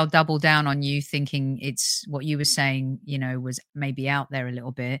maybe I'll double down on you thinking it's what you were saying, was maybe out there a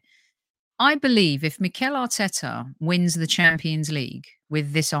little bit. I believe if Mikel Arteta wins the Champions League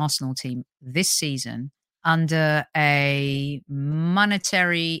with this Arsenal team this season, under an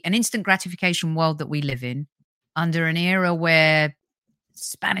instant gratification world that we live in, under an era where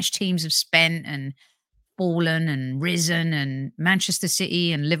Spanish teams have spent and fallen and risen, and Manchester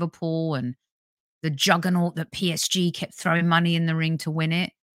City and Liverpool and the juggernaut that PSG kept throwing money in the ring to win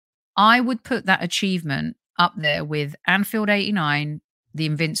it, I would put that achievement up there with Anfield 89, the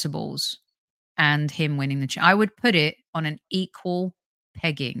Invincibles, and him winning the I would put it on an equal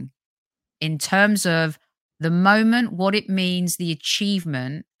pegging in terms of the moment, what it means, the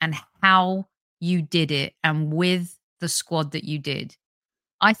achievement, and how you did it, and with the squad that you did.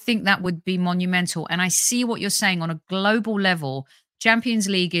 I think that would be monumental. And I see what you're saying on a global level. Champions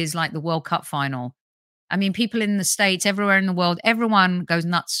League is like the World Cup final. I mean, people in the States, everywhere in the world, everyone goes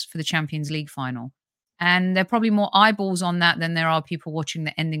nuts for the Champions League final. And there are probably more eyeballs on that than there are people watching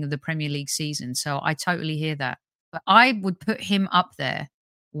the ending of the Premier League season. So I totally hear that. But I would put him up there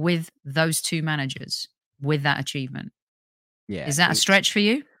with those two managers with that achievement. Yeah. Is that a stretch for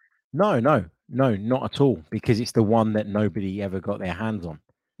you? No, not at all. Because it's the one that nobody ever got their hands on.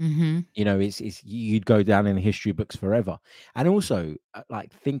 Mm-hmm. It's you'd go down in the history books forever. And also,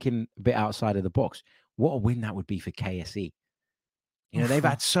 like, thinking a bit outside of the box, what a win that would be for KSE. They've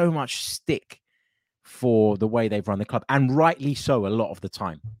had so much stick for the way they've run the club, and rightly so a lot of the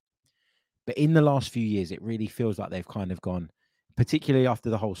time. But in the last few years, it really feels like they've kind of gone, particularly after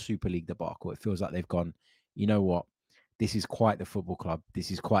the whole Super League debacle, it feels like they've gone, you know what? This is quite the football club.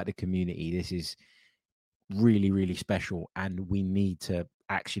 This is quite the community. This is really, really special. And we need to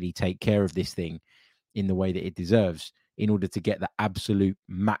actually take care of this thing in the way that it deserves in order to get the absolute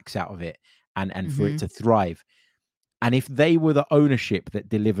max out of it and for it to thrive. And if they were the ownership that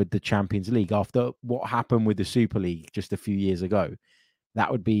delivered the Champions League after what happened with the Super League just a few years ago,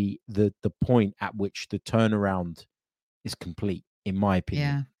 that would be the point at which the turnaround is complete, in my opinion.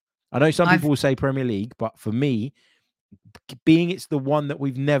 Yeah. I know some people will say Premier League, but for me, being it's the one that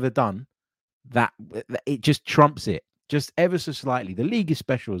we've never done, that it just trumps it just ever so slightly. The league is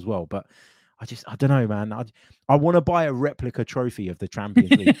special as well, but I don't know, man. I want to buy a replica trophy of the Champions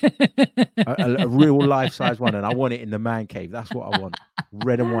League, a real life-size one, and I want it in the man cave. That's what I want.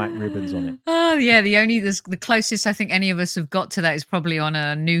 Red and white ribbons on it. Oh yeah, the closest I think any of us have got to that is probably on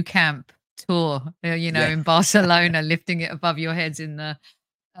a new camp tour. In Barcelona, lifting it above your heads in the.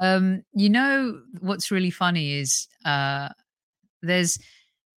 What's really funny is there's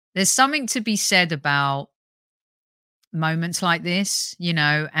something to be said about moments like this,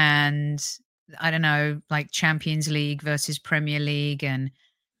 and I don't know, like Champions League versus Premier League. And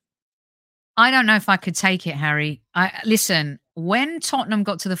I don't know if I could take it, Harry. Listen, when Tottenham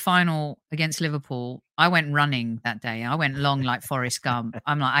got to the final against Liverpool, I went running that day. I went long like Forrest Gump.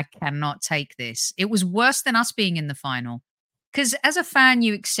 I'm like, I cannot take this. It was worse than us being in the final. Because as a fan,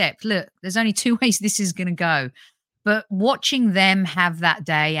 you accept, look, there's only two ways this is going to go. But watching them have that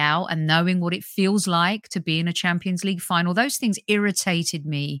day out and knowing what it feels like to be in a Champions League final, those things irritated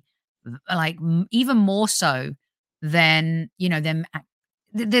me, like even more so than, them.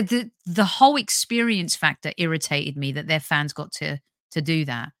 The whole experience factor irritated me that their fans got to do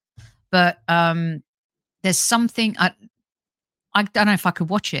that. But there's something, I don't know if I could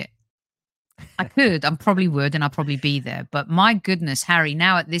watch it. I could, I probably would, and I'll probably be there. But my goodness, Harry,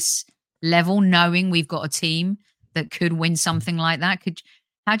 now at this level, knowing we've got a team that could win something like that,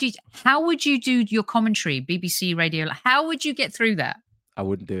 how would you do your commentary, BBC Radio? How would you get through that? I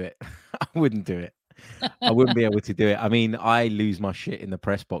wouldn't do it. I wouldn't do it. I wouldn't be able to do it. I mean, I lose my shit in the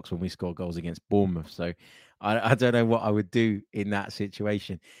press box when we score goals against Bournemouth. So I don't know what I would do in that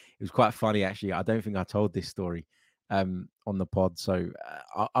situation. It was quite funny, actually. I don't think I told this story on the pod. So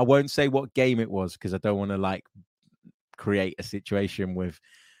I won't say what game it was because I don't want to create a situation with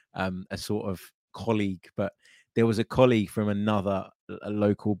a sort of colleague. But there was a colleague from a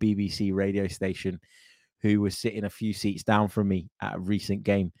local BBC radio station who was sitting a few seats down from me at a recent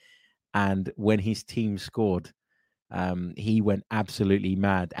game. And when his team scored, he went absolutely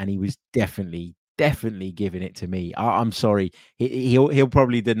mad, and he was definitely giving it to me. I'm sorry, he'll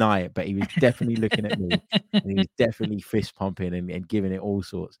probably deny it, but he was definitely looking at me, and he was definitely fist pumping and giving it all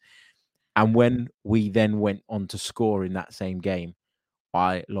sorts. And when we then went on to score in that same game,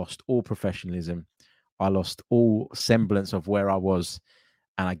 I lost all professionalism. I lost all semblance of where I was.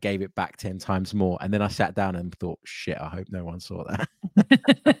 and I gave it back 10 times more. And then I sat down and thought, shit, I hope no one saw that.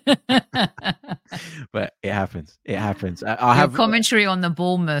 But it happens. It happens. I Your have commentary on the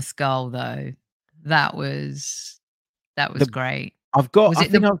Bournemouth goal, though. That was great. I've got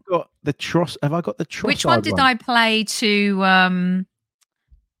the Tross. Have I got the Trossard? Which one did I play to?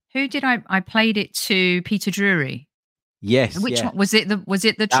 Who did I played it to? Peter Drury. Yes. Which one was it? The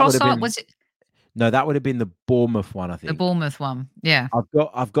Trossard? Was it? No, that would have been the Bournemouth one, I think. The Bournemouth one. Yeah.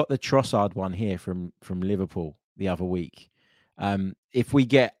 I've got the Trossard one here from Liverpool the other week. If we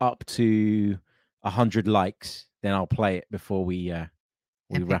get up to 100 likes, then I'll play it before we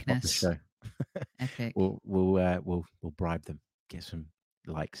wrap up the show. Epic. We'll bribe them, get some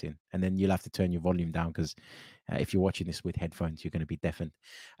likes in, and then you'll have to turn your volume down because if you're watching this with headphones, you're going to be deafened.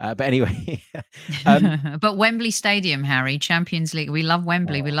 But anyway, but Wembley Stadium, Harry, Champions League. We love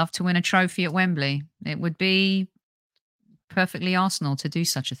Wembley. We love to win a trophy at Wembley. It would be perfectly Arsenal to do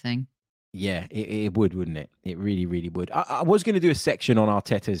such a thing. Yeah, it would, wouldn't it? It really, really would. I was going to do a section on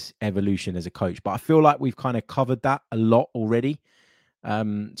Arteta's evolution as a coach, but I feel like we've kind of covered that a lot already.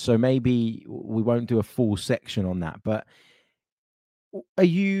 So maybe we won't do a full section on that. But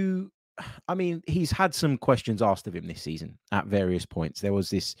he's had some questions asked of him this season at various points. There was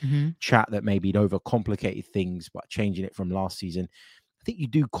this chat that maybe he'd overcomplicated things by changing it from last season. I think you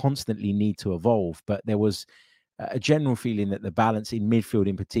do constantly need to evolve, but there was a general feeling that the balance in midfield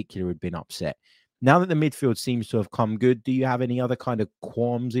in particular had been upset. Now that the midfield seems to have come good, do you have any other kind of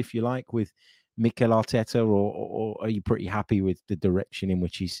qualms, if you like, with Mikel Arteta, or are you pretty happy with the direction in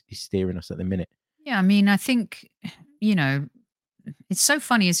which he's steering us at the minute? Yeah, I think, it's so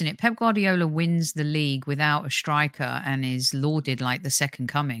funny, isn't it? Pep Guardiola wins the league without a striker and is lauded like the second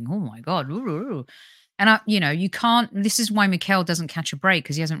coming. Oh my God. And you can't, this is why Mikel doesn't catch a break,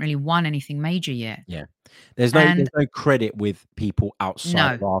 because he hasn't really won anything major yet. Yeah. There's no credit with people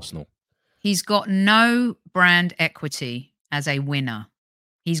outside of Arsenal. He's got no brand equity as a winner.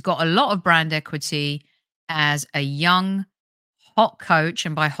 He's got a lot of brand equity as a young, hot coach.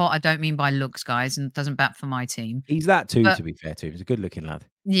 And by hot, I don't mean by looks, guys, and doesn't bat for my team. He's that too, to be fair to him. He's a good looking lad.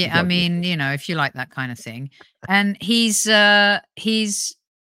 Yeah, if you like that kind of thing. And he's one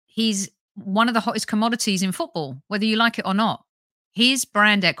of the hottest commodities in football, whether you like it or not. His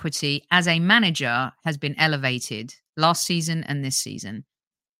brand equity as a manager has been elevated last season and this season.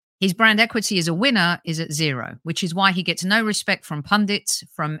 His brand equity as a winner is at 0, which is why he gets no respect from pundits,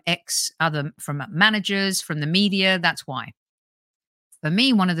 from from managers, from the media. That's why. For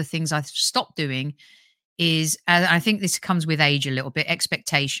me, one of the things I've stopped doing is, I think this comes with age a little bit,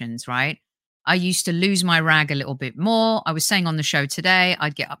 expectations, right? I used to lose my rag a little bit more. I was saying on the show today,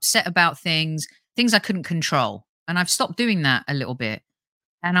 I'd get upset about things I couldn't control. And I've stopped doing that a little bit.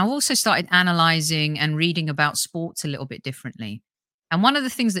 And I've also started analyzing and reading about sports a little bit differently. And one of the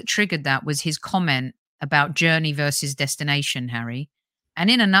things that triggered that was his comment about journey versus destination, Harry. And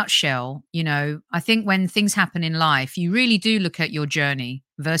in a nutshell, I think when things happen in life, you really do look at your journey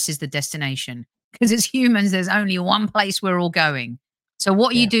versus the destination. Because as humans, there's only one place we're all going. So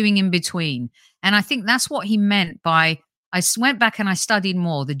what are you doing in between? And I think that's what he meant by, I went back and I studied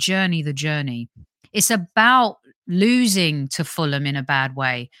more, the journey. It's about losing to Fulham in a bad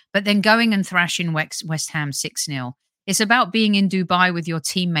way, but then going and thrashing West Ham 6-0. It's about being in Dubai with your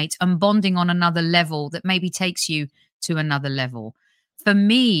teammates and bonding on another level that maybe takes you to another level. For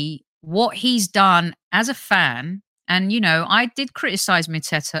me, what he's done as a fan, and, I did criticize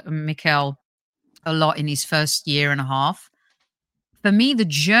Mikel a lot in his first year and a half. For me, the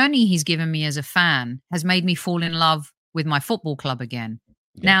journey he's given me as a fan has made me fall in love with my football club again.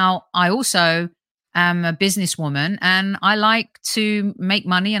 Yeah. Now, I also am a businesswoman and I like to make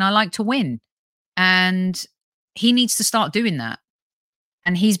money and I like to win. And he needs to start doing that.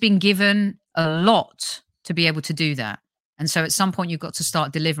 And he's been given a lot to be able to do that. And so at some point you've got to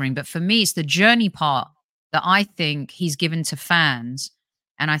start delivering. But for me, it's the journey part that I think he's given to fans.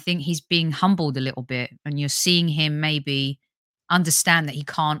 And I think he's being humbled a little bit. And you're seeing him maybe understand that he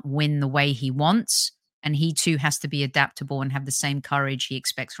can't win the way he wants. And he too has to be adaptable and have the same courage he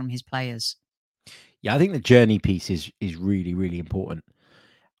expects from his players. Yeah, I think the journey piece is really, really important.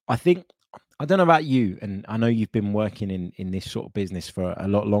 I don't know about you, and I know you've been working in this sort of business for a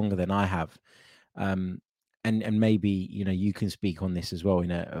lot longer than I have. And maybe, you can speak on this as well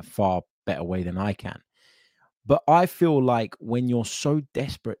in a far better way than I can. But I feel like when you're so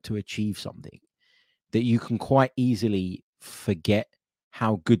desperate to achieve something that you can quite easily forget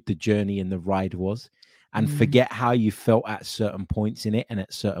how good the journey and the ride was and forget how you felt at certain points in it and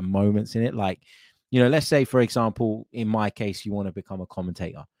at certain moments in it. Like, let's say, for example, in my case, you want to become a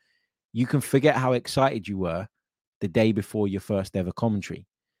commentator. You can forget how excited you were the day before your first ever commentary.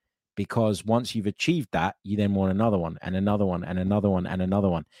 Because once you've achieved that, you then want another one and another one and another one and another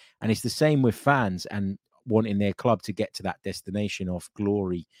one. And it's the same with fans and wanting their club to get to that destination of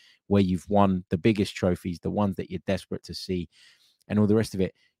glory where you've won the biggest trophies, the ones that you're desperate to see, and all the rest of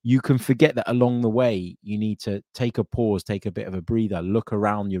it. You can forget that along the way, you need to take a pause, take a bit of a breather, look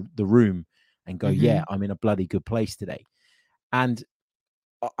around the room and go, yeah, I'm in a bloody good place today. And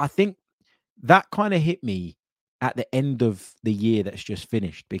I think that kind of hit me at the end of the year that's just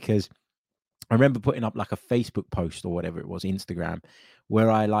finished, because I remember putting up like a Facebook post or whatever it was, Instagram,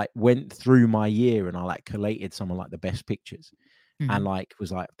 where I like went through my year and I like collated some of like the best pictures and like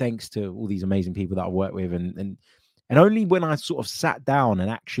was like, thanks to all these amazing people that I work with. And only when I sort of sat down and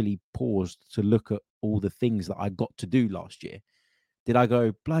actually paused to look at all the things that I got to do last year, did I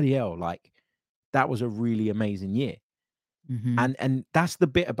go, bloody hell, like that was a really amazing year. And that's the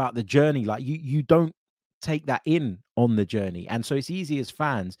bit about the journey. Like you don't take that in on the journey. And so it's easy as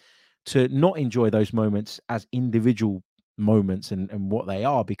fans to not enjoy those moments as individual moments and what they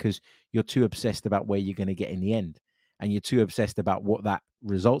are, because you're too obsessed about where you're going to get in the end. And you're too obsessed about what that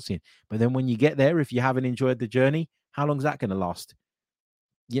results in. But then when you get there, if you haven't enjoyed the journey, how long is that going to last?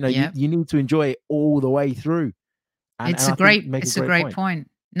 You know, you need to enjoy it all the way through. And, it's a great point.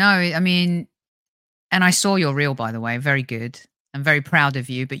 No, I mean, and I saw your reel, by the way, very good. I'm very proud of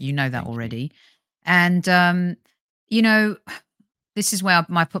you, but you know that already. And, you know, this is where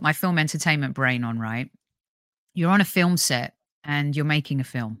I put my film entertainment brain on, right? You're on a film set and you're making a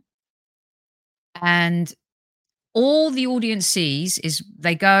film. And all the audience sees is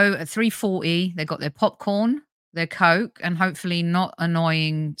they go at 3:40, they got their popcorn, their Coke, and hopefully not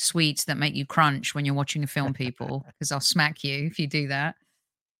annoying sweets that make you crunch when you're watching a film, people, because I'll smack you if you do that.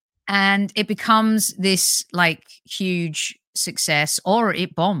 And it becomes this like huge success, or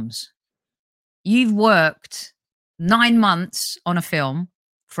it bombs. You've worked 9 months on a film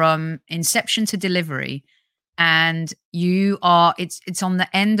from inception to delivery, and you are it's on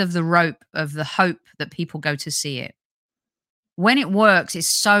the end of the rope of the hope that people go to see it. When it works, it's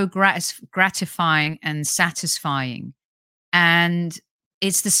so gratifying and satisfying. And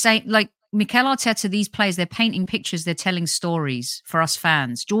it's the same, like Mikel Arteta, these players, they're painting pictures, they're telling stories for us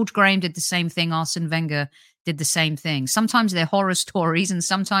fans. George Graham did the same thing. Arsene Wenger did the same thing. Sometimes they're horror stories and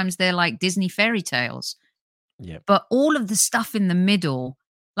sometimes they're like Disney fairy tales. Yeah. But all of the stuff in the middle,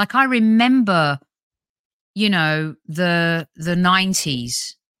 like I remember, you know, the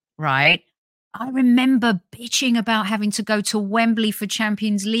 90s, right? I remember bitching about having to go to Wembley for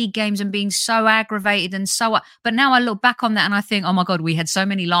Champions League games and being so aggravated and so. But now I look back on that and I think, oh my God, we had so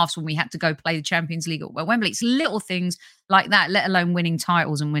many laughs when we had to go play the Champions League at Wembley. It's little things like that, let alone winning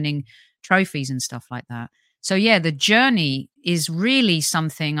titles and winning trophies and stuff like that. So yeah, the journey is really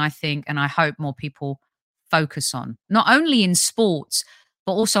something I think, and I hope more people focus on, not only in sports,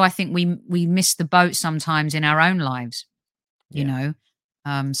 but also I think we miss the boat sometimes in our own lives, you know.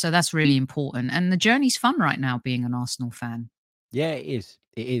 So that's really important. And the journey's fun right now, being an Arsenal fan. Yeah, it is.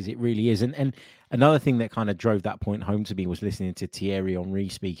 It is. It really is. And another thing that kind of drove that point home to me was listening to Thierry Henry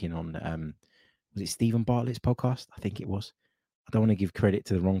speaking on, was it Stephen Bartlett's podcast? I think it was. I don't want to give credit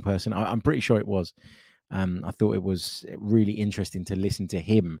to the wrong person. I'm pretty sure it was. I thought it was really interesting to listen to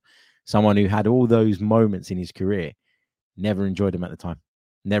him, someone who had all those moments in his career, never enjoyed them at the time,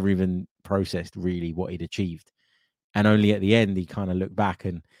 never even processed really what he'd achieved. And only at the end, he kind of looked back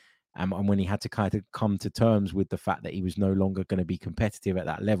and when he had to kind of come to terms with the fact that he was no longer going to be competitive at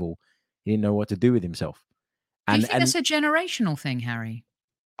that level, he didn't know what to do with himself. Do you think that's a generational thing, Harry?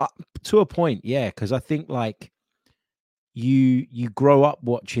 To a point, yeah, because I think like you grow up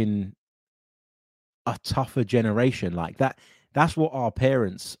watching a tougher generation like that. That's what our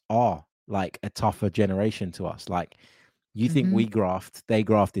parents are, like a tougher generation to us. Like you think we they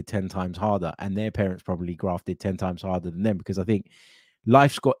grafted 10 times harder, and their parents probably grafted 10 times harder than them, because I think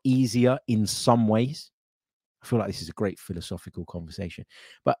life's got easier in some ways. I feel like this is a great philosophical conversation,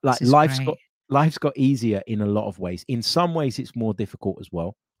 but like life's got easier in a lot of ways. In some ways it's more difficult as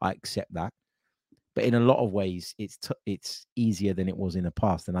well. I accept that. But in a lot of ways it's easier than it was in the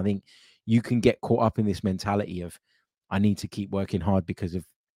past. And I think you can get caught up in this mentality of, I need to keep working hard because of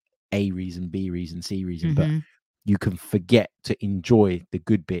A reason, B reason, C reason, but you can forget to enjoy the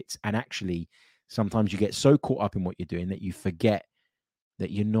good bits. And actually, sometimes you get so caught up in what you're doing that you forget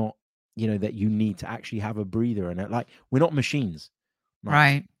that you're not, you know, that you need to actually have a breather. And like, we're not machines. Like,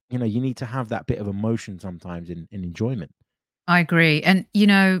 right. You know, you need to have that bit of emotion sometimes and enjoyment. I agree. And, you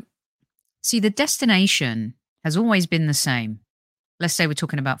know, see, the destination has always been the same. Let's say we're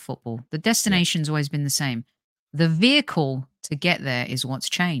talking about football. The destination's always been the same. The vehicle to get there is what's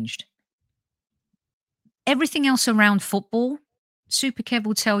changed. everything else around football, Super Kev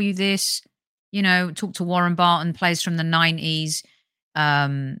will tell you this, talk to Warren Barton, players from the 90s,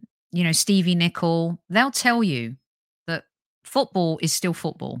 Stevie Nicol. They'll tell you that football is still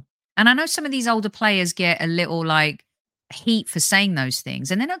football. And I know some of these older players get a little like heat for saying those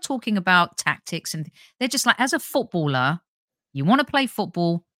things. And they're not talking about tactics. And they're just like, as a footballer, you want to play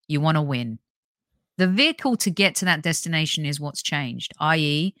football, you want to win. The vehicle to get to that destination is what's changed,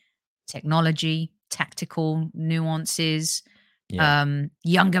 i.e. technology, tactical nuances,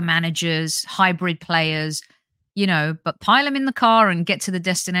 younger managers, hybrid players, but pile them in the car and get to the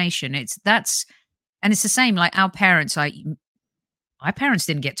destination. It's the same like our parents. My parents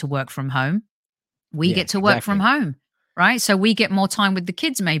didn't get to work from home. We get to work from home, right? So we get more time with the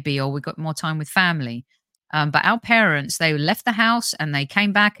kids maybe, or we got more time with family. But our parents, they left the house and they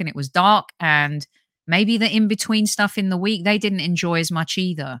came back and it was dark, and maybe the in-between stuff in the week, they didn't enjoy as much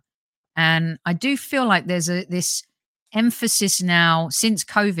either. And I do feel like there's this emphasis now since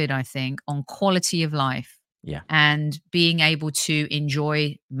COVID, I think, on quality of life and being able to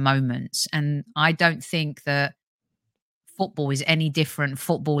enjoy moments. And I don't think that football is any different.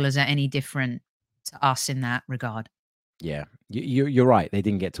 Footballers are any different to us in that regard. Yeah, you're right. They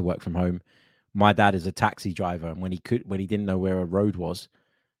didn't get to work from home. My dad is a taxi driver, and when he didn't know where a road was,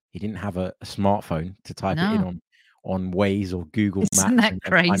 he didn't have a smartphone to type it in on Waze or Google Maps. Isn't that and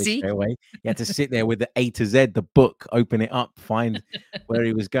find it crazy? straight away. He had to sit there with the A to Z, the book, open it up, find where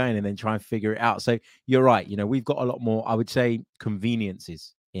he was going, and then try and figure it out. So you're right. We've got a lot more, I would say,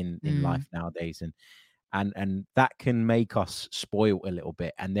 conveniences in life nowadays, and that can make us spoiled a little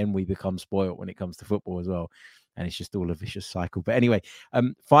bit, and then we become spoiled when it comes to football as well, and it's just all a vicious cycle. But anyway,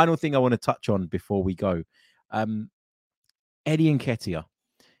 final thing I want to touch on before we go, Eddie Nketiah.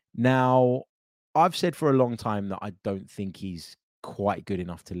 Now, I've said for a long time that I don't think he's quite good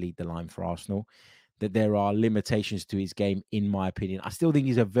enough to lead the line for Arsenal, that there are limitations to his game, in my opinion. I still think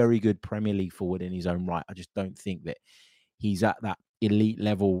he's a very good Premier League forward in his own right. I just don't think that he's at that elite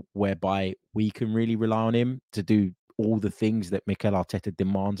level whereby we can really rely on him to do all the things that Mikel Arteta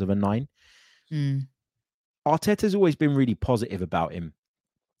demands of a 9. Arteta's always been really positive about him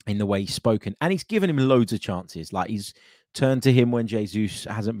in the way he's spoken, and he's given him loads of chances. Like, he's turned to him when Jesus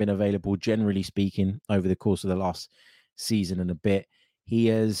hasn't been available, generally speaking, over the course of the last season and a bit. He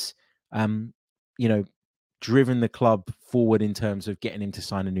has, driven the club forward in terms of getting him to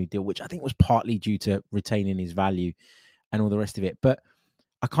sign a new deal, which I think was partly due to retaining his value and all the rest of it. But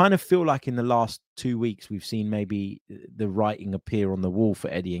I kind of feel like in the last 2 weeks, we've seen maybe the writing appear on the wall for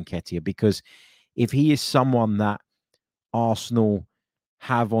Eddie Nketiah, because if he is someone that Arsenal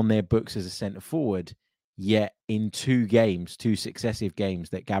have on their books as a centre forward, yet in 2 successive games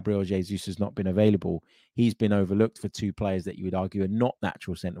that Gabriel Jesus has not been available, he's been overlooked for 2 players that you would argue are not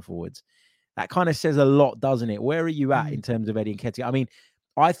natural centre forwards. That kind of says a lot, doesn't it? Where are you at in terms of Eddie Nketiah? I mean,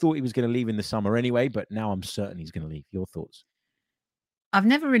 I thought he was going to leave in the summer anyway, but now I'm certain he's going to leave. Your thoughts? I've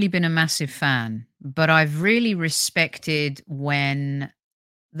never really been a massive fan, but I've really respected when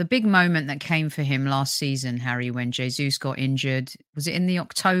the big moment that came for him last season, Harry, when Jesus got injured. Was it in the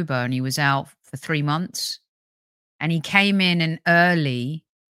October and he was out for 3 months? And he came in and early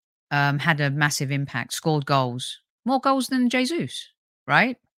had a massive impact, scored goals, more goals than Jesus,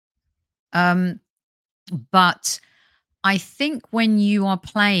 right? But I think when you are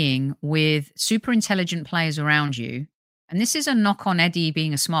playing with super intelligent players around you, and this is a knock on Eddie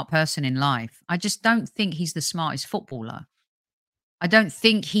being a smart person in life, I just don't think he's the smartest footballer. I don't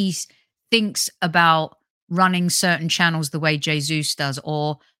think he thinks about running certain channels the way Jesus does,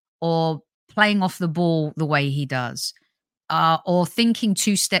 or playing off the ball the way he does, or thinking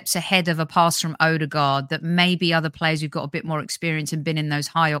 2 steps ahead of a pass from Odegaard that maybe other players who've got a bit more experience and been in those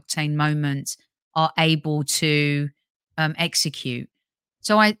high octane moments are able to execute.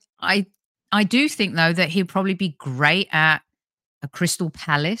 So I do think, though, that he'll probably be great at a Crystal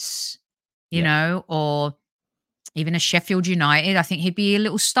Palace, or even a Sheffield United. I think he'd be a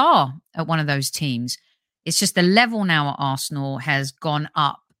little star at one of those teams. It's just the level now at Arsenal has gone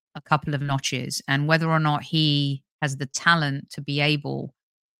up a couple of notches, and whether or not he has the talent to be able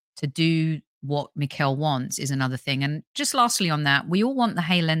to do what Mikel wants is another thing. And just lastly on that, we all want the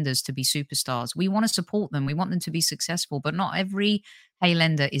Highlanders to be superstars. We want to support them. We want them to be successful, but not every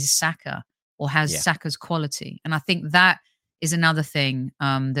Highlander is Saka or has Saka's quality. And I think that is another thing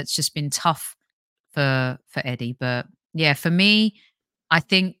that's just been tough for Eddie. But yeah, for me, I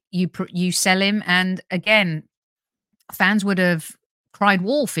think you sell him. And again, fans would have cried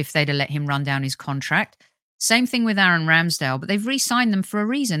wolf if they'd have let him run down his contract. Same thing with Aaron Ramsdale, but they've re-signed them for a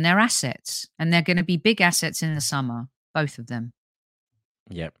reason. They're assets, and they're going to be big assets in the summer, both of them.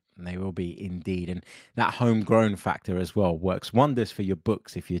 Yep, They will be indeed. And that homegrown factor as well works wonders for your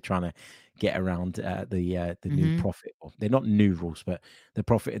books if you're trying to get around the new profit. Or they're not new rules, but the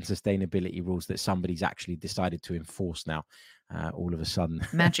profit and sustainability rules that somebody's actually decided to enforce now. All of a sudden,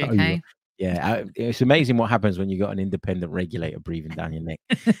 Magic, hey? Yeah, it's amazing what happens when you got an independent regulator breathing down your neck.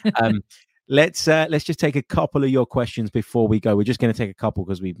 Let's just take a couple of your questions before we go. We're just going to take a couple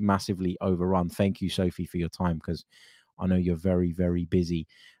because we've massively overrun. Thank you, Sophie, for your time, because I know you're very, very busy.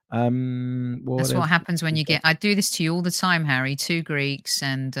 That's what happens when you get. I do this to you all the time, Harry. 2 Greeks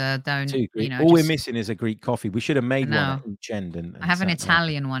and don't. Two Greek. You know, all we're missing is a Greek coffee. We should have made one No. at each end. And I have an sat there.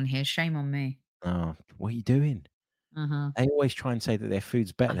 Italian one here. Shame on me. Oh, what are you doing? They always try and say that their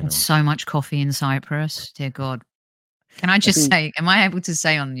food's better than ours. So much coffee in Cyprus. Dear God. Can I just say, am I able to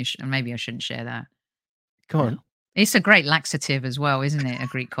say on your maybe I shouldn't share that. Go on. It's a great laxative as well, isn't it? A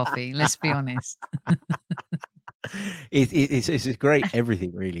Greek coffee. Let's be honest. It's a great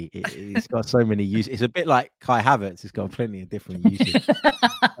everything, really. It's got so many uses. It's a bit like Kai Havertz. It's got plenty of different uses.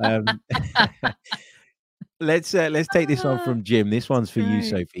 Let's take this one from Jim. This one's for you,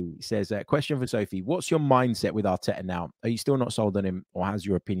 Sophie. It says, question for Sophie. What's your mindset with Arteta now? Are you still not sold on him, or has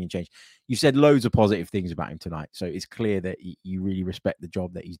your opinion changed? You said loads of positive things about him tonight, so it's clear that you really respect the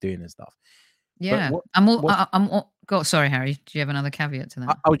job that he's doing and stuff. Yeah. Sorry, Harry. Do you have another caveat to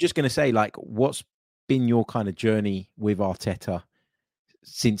that? I was just going to say, like, what's been your kind of journey with Arteta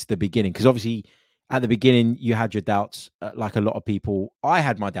since the beginning? Because obviously at the beginning you had your doubts, like a lot of people. I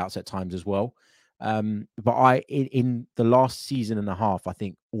had my doubts at times as well. But in the last season and a half, I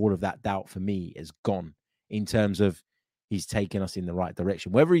think all of that doubt for me is gone, in terms of he's taken us in the right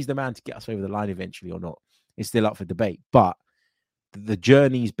direction. Whether he's the man to get us over the line eventually or not, it's still up for debate. But the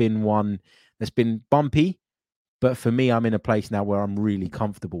journey's been one that's been bumpy. But for me, I'm in a place now where I'm really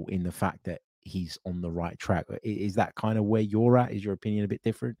comfortable in the fact that he's on the right track. Is that kind of where you're at? Is your opinion a bit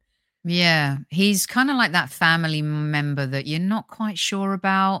different? Yeah, he's kind of like that family member that you're not quite sure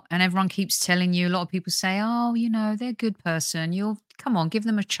about, and everyone keeps telling you. A lot of people say, "Oh, you know, they're a good person. You'll come on, give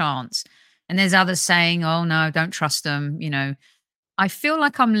them a chance." And there's others saying, "Oh no, don't trust them." You know, I feel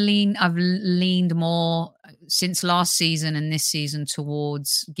like I've leaned more since last season and this season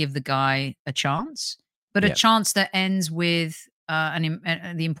towards give the guy a chance, but a chance that ends with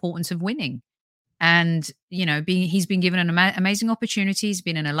the importance of winning. And, you know, he's been given an amazing opportunity. He's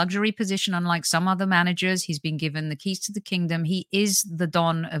been in a luxury position, unlike some other managers. He's been given the keys to the kingdom. He is the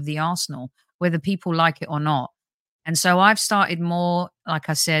Don of the Arsenal, whether people like it or not. And so I've started more, like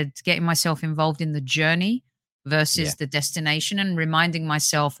I said, getting myself involved in the journey versus the destination, and reminding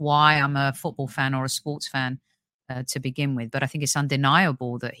myself why I'm a football fan or a sports fan to begin with. But I think it's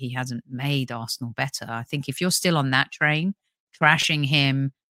undeniable that he hasn't made Arsenal better. I think if you're still on that train, trashing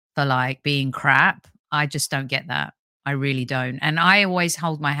him for like being crap, I just don't get that. I really don't. And I always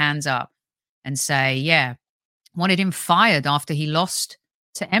hold my hands up and say, yeah, wanted him fired after he lost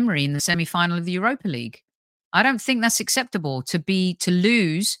to Emery in the semi-final of the Europa League. I don't think that's acceptable to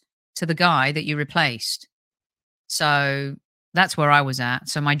lose to the guy that you replaced. So that's where I was at.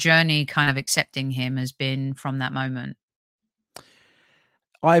 So my journey kind of accepting him has been from that moment.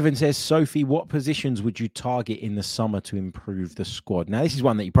 Ivan says, Sophie, what positions would you target in the summer to improve the squad? Now, this is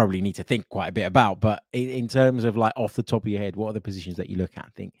one that you probably need to think quite a bit about, but in terms of like off the top of your head, what are the positions that you look at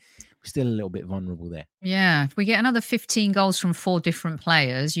and think we're still a little bit vulnerable there? Yeah, if we get another 15 goals from 4 different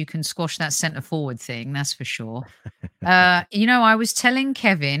players, you can squash that centre forward thing, that's for sure. You know, I was telling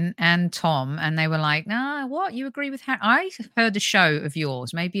Kevin and Tom, and they were like, nah, what? You agree with Harry? I heard a show of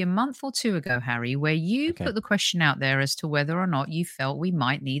yours maybe a month or 2 ago, Harry, where you put the question out there as to whether or not you felt we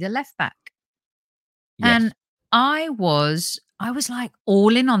might need a left back. Yes. And I was like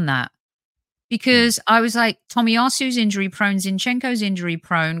all in on that. Because I was like, Tomiyasu's injury prone, Zinchenko's injury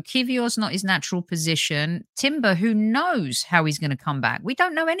prone, Kivior's not his natural position. Timber, who knows how he's going to come back? We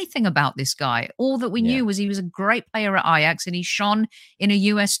don't know anything about this guy. All that we knew was he was a great player at Ajax and he shone in a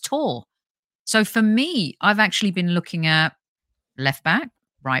US tour. So for me, I've actually been looking at left back,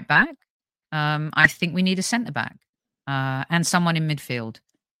 right back. I think we need a centre back and someone in midfield.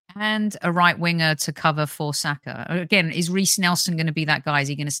 And a right winger to cover for Saka. Again, is Reece Nelson going to be that guy? Is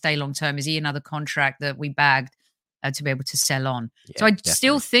he going to stay long term? Is he another contract that we bagged to be able to sell on? Yeah, so I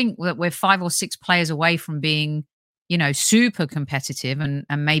still think that we're 5 or 6 players away from being, you know, super competitive and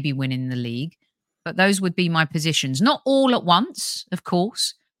maybe winning the league. But those would be my positions. Not all at once, of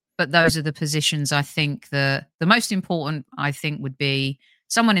course, but those are the positions I think the most important, I think, would be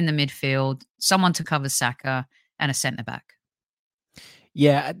someone in the midfield, someone to cover Saka, and a centre back.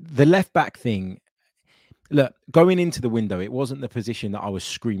 Yeah, the left back thing, look, going into the window, it wasn't the position that I was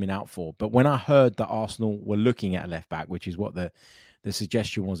screaming out for. But when I heard that Arsenal were looking at a left back, which is what the the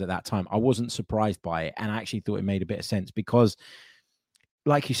suggestion was at that time. I wasn't surprised by it, and I actually thought it made a bit of sense because,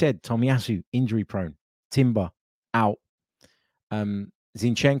 like you said, Tomiyasu, injury prone, Timber, out.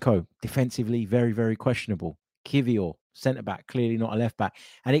 Zinchenko, defensively, very, very questionable. Kivior, centre-back, clearly not a left-back.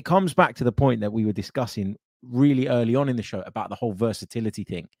 And it comes back to the point that we were discussing really early on in the show about the whole versatility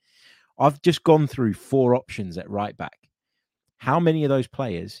thing. I've just gone through 4 options at right-back. How many of those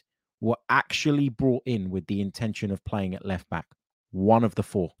players were actually brought in with the intention of playing at left-back? 1 of the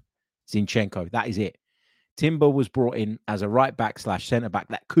 4. Zinchenko, that is it. Timber was brought in as a right-back / centre-back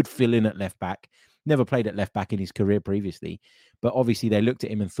that could fill in at left-back. Never played at left-back in his career previously. But obviously they looked at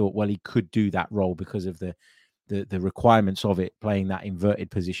him and thought, well, he could do that role because of the requirements of it, playing that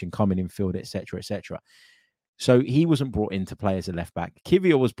inverted position, coming in field, etc., etc. So he wasn't brought in to play as a left-back.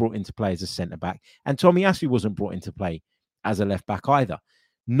 Kivior was brought in to play as a centre-back. And Tomiyasu wasn't brought in to play as a left-back either.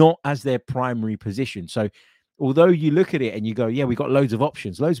 Not as their primary position. So although you look at it and you go, yeah, we've got loads of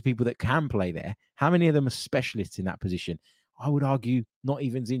options, loads of people that can play there. How many of them are specialists in that position? I would argue not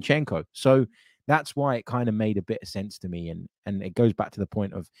even Zinchenko. So that's why it kind of made a bit of sense to me. And it goes back to the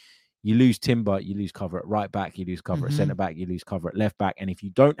point of you lose Timber, you lose cover at right back, you lose cover at centre back, you lose cover at left back. And if you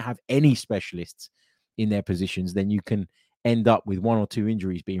don't have any specialists in their positions, then you can end up with 1 or 2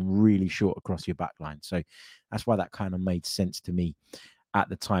 injuries being really short across your back line. So that's why that kind of made sense to me at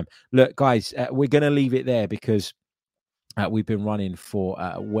the time. Look, guys, we're going to leave it there because we've been running for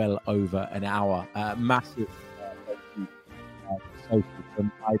well over an hour. Massive thank you, Sophie,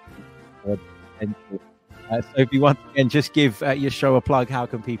 from Sophie, once again, just give your show a plug. How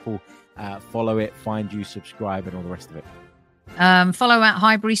can people follow it, find you, subscribe, and all the rest of it? Follow at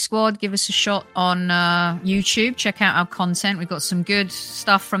Highbury Squad. Give us a shot on YouTube. Check out our content. We've got some good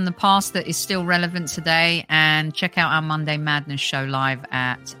stuff from the past that is still relevant today. And check out our Monday Madness show live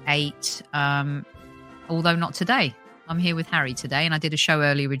at 8. Although not today. I'm here with Harry today, and I did a show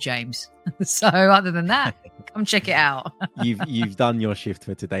earlier with James. So other than that, come check it out. You've done your shift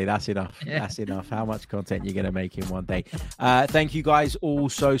for today. That's enough. Yeah. That's enough. How much content you're going to make in one day. Thank you guys all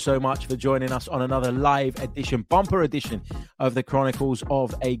so much for joining us on another live edition, bumper edition of the Chronicles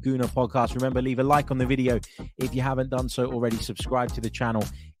of a Gooner podcast. Remember, leave a like on the video if you haven't done so already. Subscribe to the channel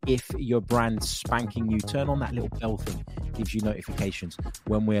if your brand's spanking new. Turn on that little bell thing. Gives you notifications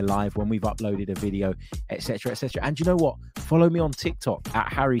when we're live, when we've uploaded a video, etc., etc. And you know what? Follow me on TikTok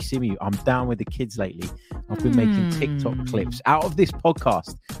at Harry Simu. I'm down with the kids lately. I've been making TikTok clips out of this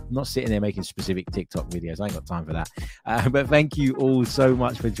podcast. I'm not sitting there making specific TikTok videos. I ain't got time for that. But thank you all so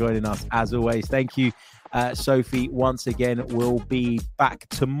much for joining us. As always, thank you, Sophie. Once again, we'll be back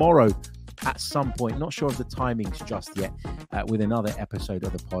tomorrow at some point. Not sure of the timings just yet, with another episode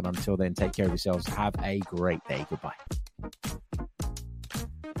of the pod. Until then, take care of yourselves. Have a great day. Goodbye.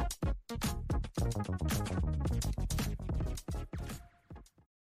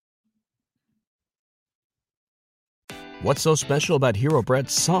 What's so special about Hero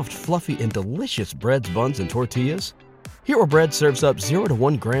Bread's soft, fluffy, and delicious breads, buns, and tortillas? Hero Bread serves up 0 to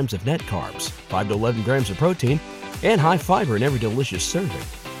 1 grams of net carbs, 5 to 11 grams of protein, and high fiber in every delicious serving.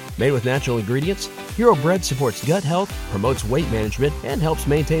 Made with natural ingredients, Hero Bread supports gut health, promotes weight management, and helps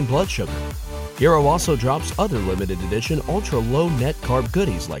maintain blood sugar. Hero also drops other limited edition ultra-low net carb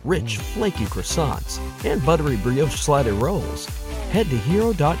goodies like rich, flaky croissants and buttery brioche slider rolls. Head to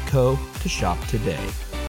hero.co to shop today.